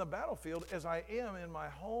on the battlefield as I am in my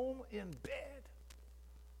home in bed.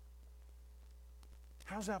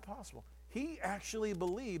 How's that possible? He actually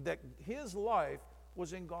believed that his life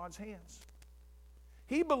was in God's hands.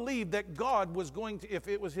 He believed that God was going to, if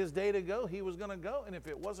it was his day to go, he was going to go, and if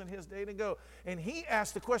it wasn't his day to go. And he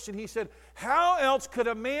asked the question, he said, how else could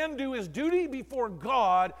a man do his duty before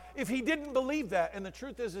God if he didn't believe that? And the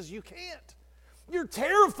truth is you can't. You're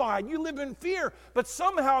terrified. You live in fear. But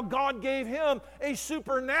somehow God gave him a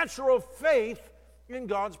supernatural faith in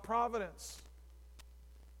God's providence.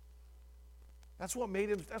 That's what made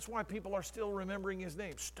him, that's why people are still remembering his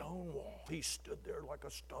name. Stonewall. He stood there like a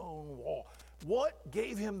stone wall. What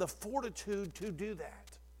gave him the fortitude to do that?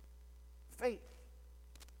 Faith.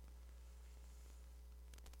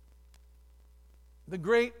 The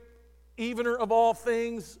great evener of all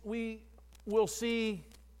things, we will see,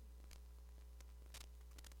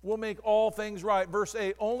 will make all things right. Verse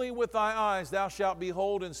 8, only with thy eyes thou shalt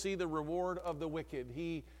behold and see the reward of the wicked.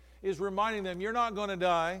 He is reminding them, you're not going to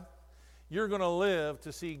die. You're going to live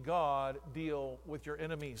to see God deal with your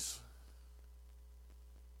enemies.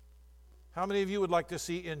 How many of you would like to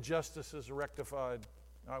see injustices rectified?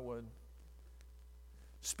 I would.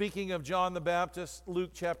 Speaking of John the Baptist,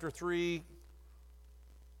 Luke chapter 3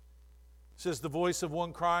 says, the voice of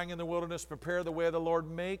one crying in the wilderness, prepare the way of the Lord,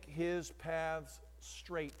 make his paths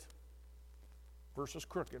straight. Versus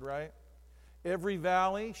crooked, right? Every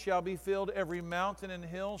valley shall be filled, every mountain and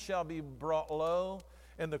hill shall be brought low,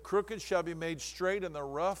 and the crooked shall be made straight, and the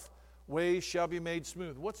rough ways shall be made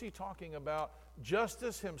smooth. What's he talking about?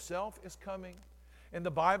 Justice himself is coming. And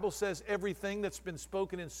the Bible says everything that's been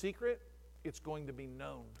spoken in secret, it's going to be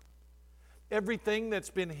known. Everything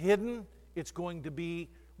that's been hidden, it's going to be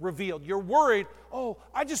revealed. You're worried, oh,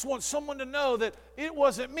 I just want someone to know that it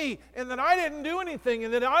wasn't me, and that I didn't do anything,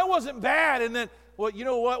 and that I wasn't bad, and that, well, you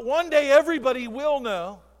know what? One day everybody will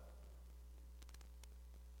know.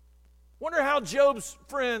 Wonder how Job's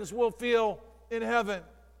friends will feel in heaven.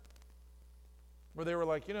 Where they were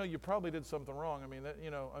like, you know, you probably did something wrong.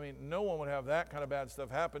 No one would have that kind of bad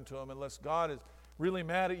stuff happen to him unless God is really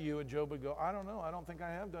mad at you. And Job would go, I don't know. I don't think I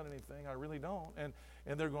have done anything. I really don't. And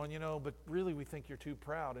they're going, but really we think you're too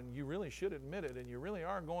proud. And you really should admit it. And you really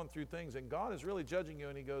are going through things. And God is really judging you.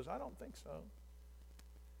 And he goes, I don't think so.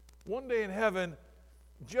 One day in heaven,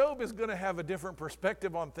 Job is going to have a different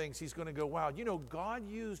perspective on things. He's going to go, wow, God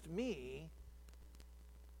used me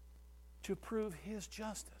to prove his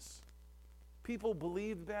justice. People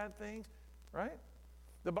believed bad things, right?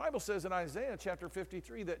 The Bible says in Isaiah chapter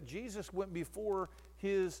 53 that Jesus went before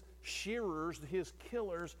his shearers, his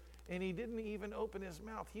killers, and he didn't even open his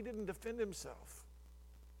mouth. He didn't defend himself.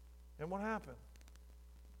 And what happened?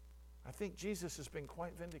 I think Jesus has been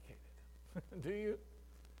quite vindicated. Do you?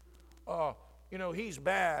 He's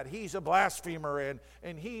bad. He's a blasphemer,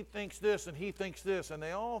 and he thinks this and he thinks this, and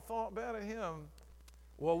they all thought bad of him.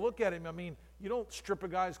 Well, look at him. You don't strip a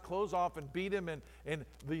guy's clothes off and beat him, and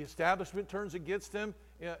the establishment turns against him.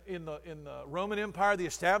 In the Roman Empire, the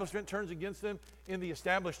establishment turns against him. In the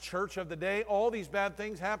established church of the day, all these bad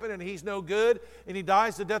things happen, and he's no good, and he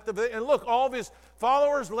dies the death of it. And look, all of his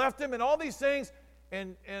followers left him, and all these things.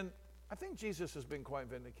 And I think Jesus has been quite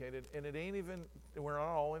vindicated, and it ain't even, we're not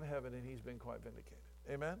all in heaven, and he's been quite vindicated.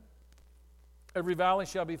 Amen? Every valley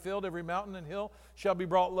shall be filled, every mountain and hill shall be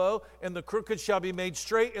brought low, and the crooked shall be made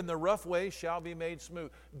straight, and the rough way shall be made smooth.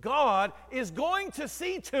 God is going to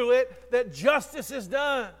see to it that justice is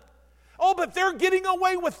done. Oh, but they're getting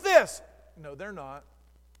away with this. No, they're not.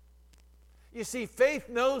 You see, faith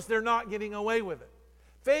knows they're not getting away with it.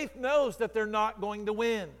 Faith knows that they're not going to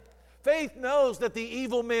win. Faith knows that the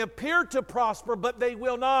evil may appear to prosper, but they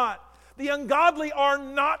will not. The ungodly are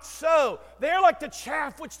not so. They are like the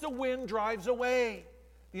chaff which the wind drives away.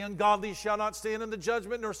 The ungodly shall not stand in the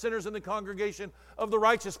judgment, nor sinners in the congregation of the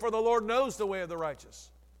righteous, for the Lord knows the way of the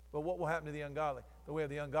righteous. But what will happen to the ungodly? The way of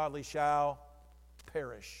the ungodly shall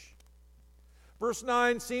perish. Verse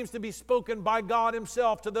 9 seems to be spoken by God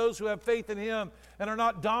himself to those who have faith in him and are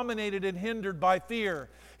not dominated and hindered by fear.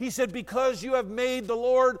 He said, because you have made the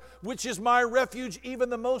Lord, which is my refuge, even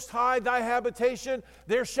the Most High, thy habitation,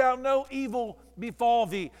 there shall no evil befall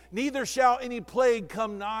thee, neither shall any plague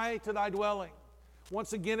come nigh to thy dwelling.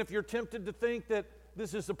 Once again, if you're tempted to think that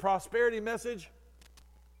this is the prosperity message,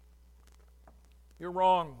 you're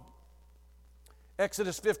wrong.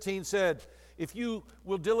 Exodus 15 said, if you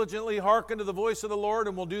will diligently hearken to the voice of the Lord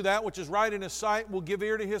and will do that which is right in His sight, will give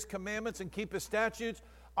ear to His commandments and keep His statutes,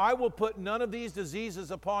 I will put none of these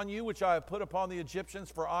diseases upon you which I have put upon the Egyptians,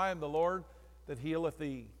 for I am the Lord that healeth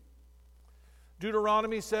thee.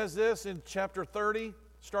 Deuteronomy says this in chapter 30,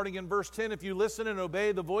 starting in verse 10, if you listen and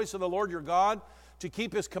obey the voice of the Lord your God to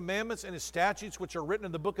keep His commandments and His statutes which are written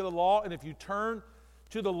in the book of the law, and if you turn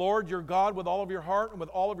to the Lord your God with all of your heart and with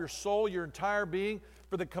all of your soul, your entire being,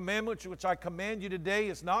 for the commandment which I command you today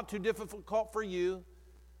is not too difficult for you.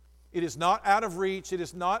 It is not out of reach. It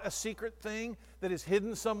is not a secret thing that is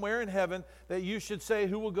hidden somewhere in heaven that you should say,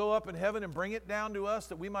 who will go up in heaven and bring it down to us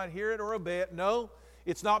that we might hear it or obey it? No,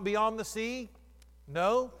 it's not beyond the sea.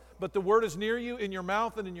 No, but the word is near you, in your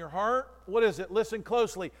mouth and in your heart. What is it? Listen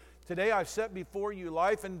closely. Today I've set before you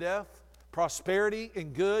life and death, prosperity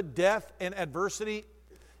and good, death and adversity.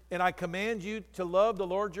 And I command you to love the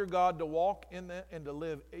Lord your God, to walk in that and to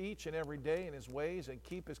live each and every day in His ways and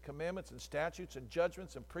keep His commandments and statutes and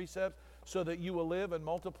judgments and precepts, so that you will live and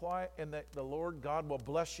multiply, and that the Lord God will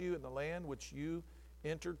bless you in the land which you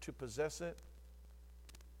entered to possess it.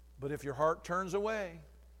 But if your heart turns away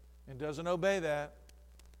and doesn't obey that,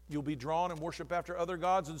 you'll be drawn and worship after other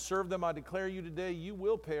gods and serve them. I declare you today, you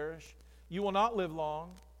will perish. You will not live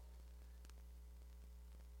long.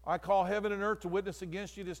 I call heaven and earth to witness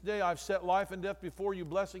against you this day. I've set life and death before you,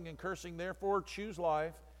 blessing and cursing. Therefore, choose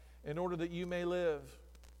life in order that you may live.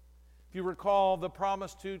 If you recall the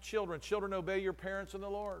promise to children, children, obey your parents in the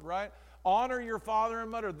Lord, right? Honor your father and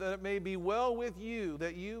mother, that it may be well with you,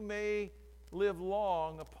 that you may live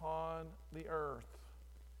long upon the earth.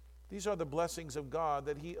 These are the blessings of God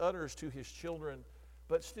that He utters to His children,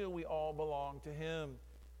 but still we all belong to Him.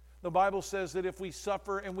 The Bible says that if we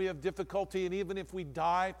suffer and we have difficulty, and even if we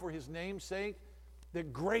die for His name's sake,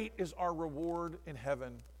 that great is our reward in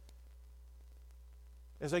heaven.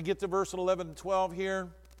 As I get to verse 11 and 12 here,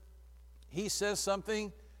 he says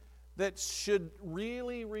something that should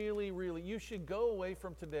really, you should go away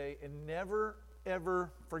from today and never,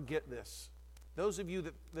 ever forget this. Those of you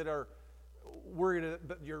that are worried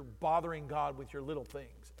that you're bothering God with your little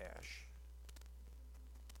things, Ash.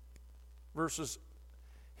 Verses,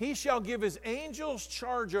 He shall give His angels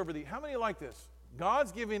charge over thee. How many like this?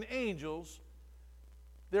 God's giving angels,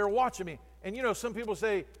 they're watching me. And you know, some people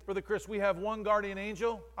say, Brother Chris, we have one guardian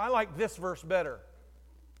angel. I like this verse better.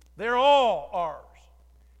 They're all ours.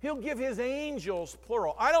 He'll give His angels,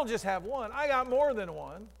 plural. I don't just have one. I got more than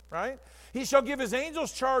one, right? He shall give His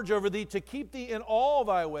angels charge over thee to keep thee in all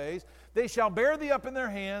thy ways. They shall bear thee up in their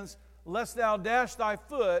hands, lest thou dash thy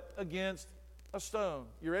foot against a stone.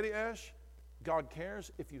 You ready, Ash? God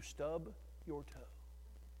cares if you stub your toe.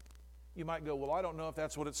 You might go, well, I don't know if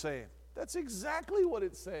that's what it's saying. That's exactly what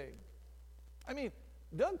it's saying. I mean,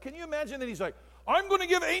 Doug, can you imagine that He's like, I'm going to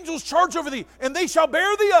give angels charge over thee, and they shall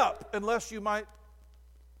bear thee up, unless you might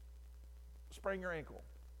sprain your ankle,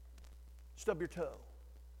 stub your toe.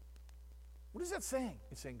 What is that saying?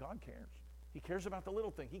 It's saying God cares. He cares about the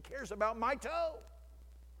little thing. He cares about my toe.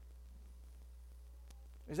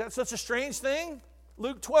 Is that such a strange thing?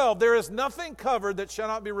 Luke 12, there is nothing covered that shall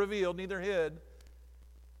not be revealed, neither hid.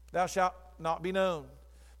 Thou shalt not be known.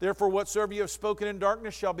 Therefore, whatsoever you have spoken in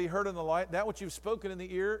darkness shall be heard in the light. That which you've spoken in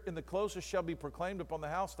the ear, in the closest, shall be proclaimed upon the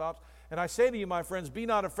housetops. And I say to you, my friends, be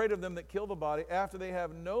not afraid of them that kill the body, after they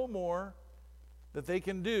have no more that they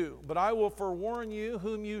can do. But I will forewarn you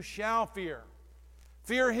whom you shall fear.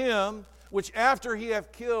 Fear Him which after He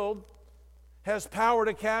hath killed has power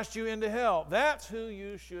to cast you into hell. That's who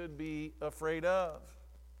you should be afraid of.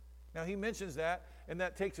 Now He mentions that, and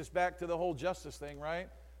that takes us back to the whole justice thing, right?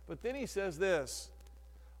 But then He says this,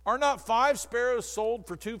 are not 5 sparrows sold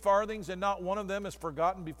for 2 farthings, and not one of them is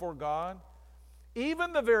forgotten before God?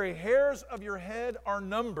 Even the very hairs of your head are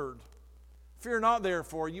numbered. Fear not,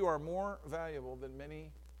 therefore, you are more valuable than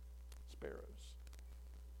many sparrows.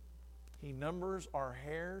 He numbers our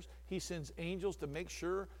hairs. He sends angels to make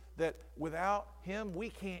sure that without Him, we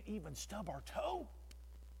can't even stub our toe.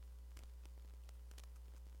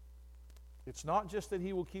 It's not just that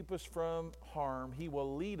He will keep us from harm. He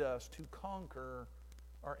will lead us to conquer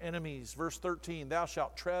our enemies. Verse 13, thou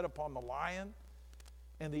shalt tread upon the lion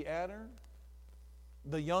and the adder.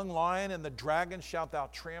 The young lion and the dragon shalt thou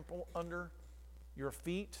trample under your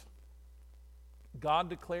feet. God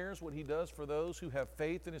declares what He does for those who have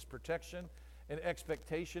faith in His protection and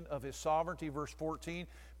expectation of His sovereignty. Verse 14,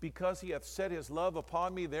 because He hath set His love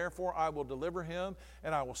upon me, therefore I will deliver him,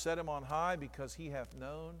 and I will set him on high, because he hath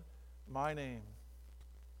known my name.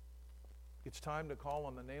 It's time to call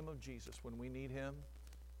on the name of Jesus when we need Him,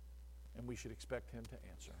 and we should expect Him to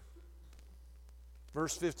answer.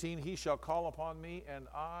 Verse 15, he shall call upon me, and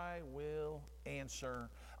I will answer.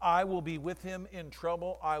 I will be with him in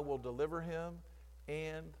trouble. I will deliver him,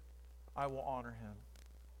 and I will honor him.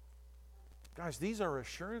 Guys, these are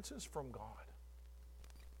assurances from God.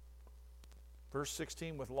 Verse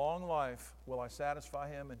 16, with long life will I satisfy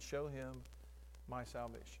him and show him my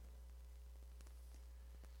salvation.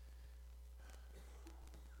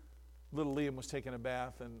 Little Liam was taking a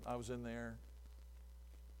bath, and I was in there.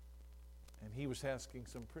 And he was asking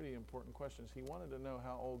some pretty important questions. He wanted to know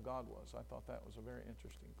how old God was. I thought that was a very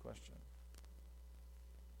interesting question.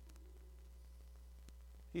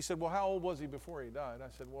 He said, well, how old was he before he died? I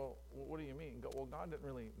said, well, what do you mean? Well, God didn't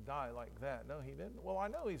really die like that. No, he didn't. Well, I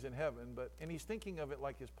know he's in heaven, and he's thinking of it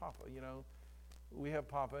like his papa. You know, we have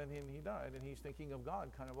papa, and he died, and he's thinking of God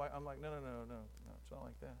kind of like, I'm like, no, it's not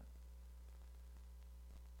like that.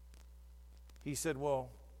 He said, well,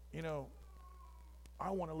 you know,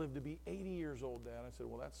 I want to live to be 80 years old, Dad. I said,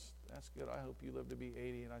 well, that's good. I hope you live to be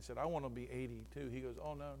 80. And I said, I want to be 80 too. He goes,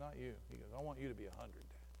 oh, no, not you. He goes, I want you to be 100, Dad.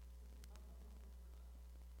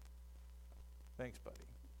 Thanks, buddy.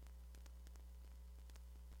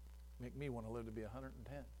 Make me want to live to be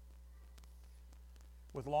 110.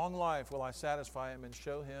 With long life will I satisfy him and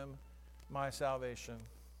show him my salvation.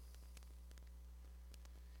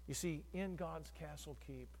 You see, in God's castle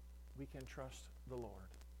keep, we can trust the Lord.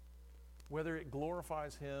 Whether it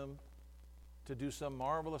glorifies him to do some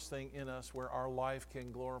marvelous thing in us where our life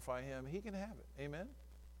can glorify him, he can have it. Amen?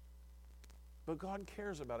 But God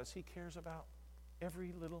cares about us. He cares about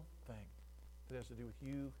every little thing that has to do with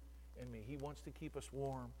you and me. He wants to keep us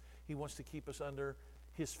warm. He wants to keep us under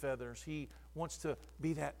his feathers. He wants to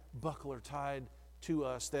be that buckler tied to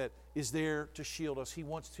us that is there to shield us. He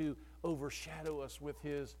wants to overshadow us with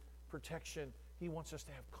his protection. He wants us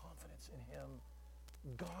to have confidence in him.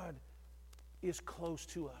 God is close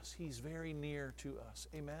to us. He's very near to us.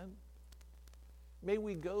 Amen? May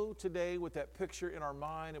we go today with that picture in our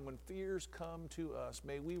mind, and when fears come to us,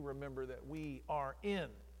 may we remember that we are in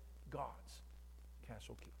God's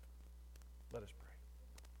castle keep. Let us pray.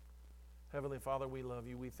 Heavenly Father, we love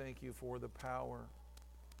you. We thank you for the power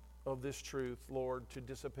of this truth, Lord, to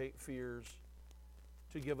dissipate fears,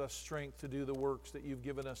 to give us strength to do the works that you've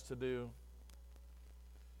given us to do.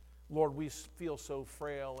 Lord, we feel so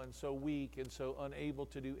frail and so weak and so unable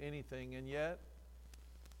to do anything, and yet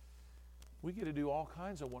we get to do all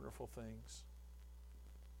kinds of wonderful things.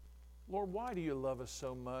 Lord, why do you love us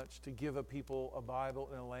so much to give a people a Bible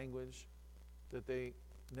in a language that they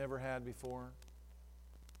never had before?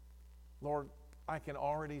 Lord, I can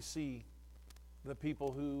already see the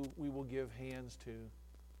people who we will give hands to.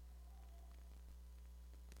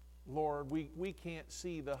 Lord, we can't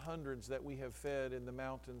see the hundreds that we have fed in the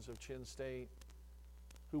mountains of Chin State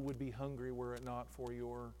who would be hungry were it not for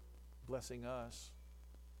your blessing us.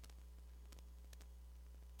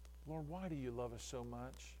 Lord, why do you love us so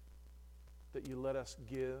much that you let us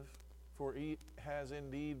give? For it has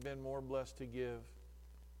indeed been more blessed to give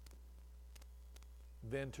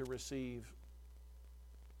than to receive.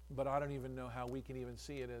 But I don't even know how we can even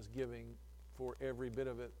see it as giving, for every bit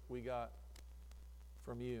of it we got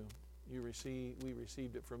from you. We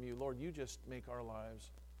received it from you. Lord, you just make our lives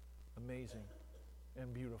amazing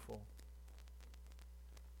and beautiful.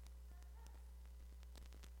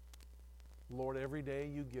 Lord, every day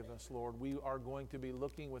you give us, Lord, we are going to be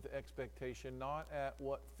looking with expectation, not at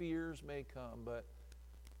what fears may come, but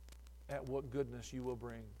at what goodness you will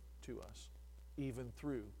bring to us, even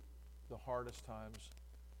through the hardest times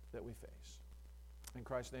that we face. In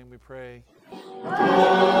Christ's name we pray.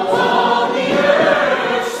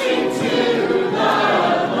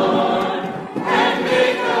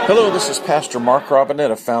 Hello, this is Pastor Mark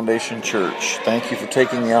Robinette of Foundation Church. Thank you for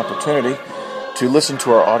taking the opportunity to listen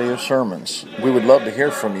to our audio sermons. We would love to hear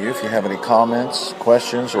from you if you have any comments,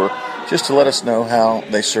 questions, or just to let us know how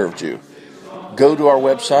they served you. Go to our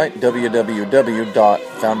website,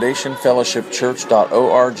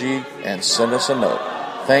 www.foundationfellowshipchurch.org, and send us a note.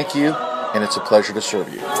 Thank you, and it's a pleasure to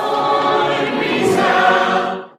serve you.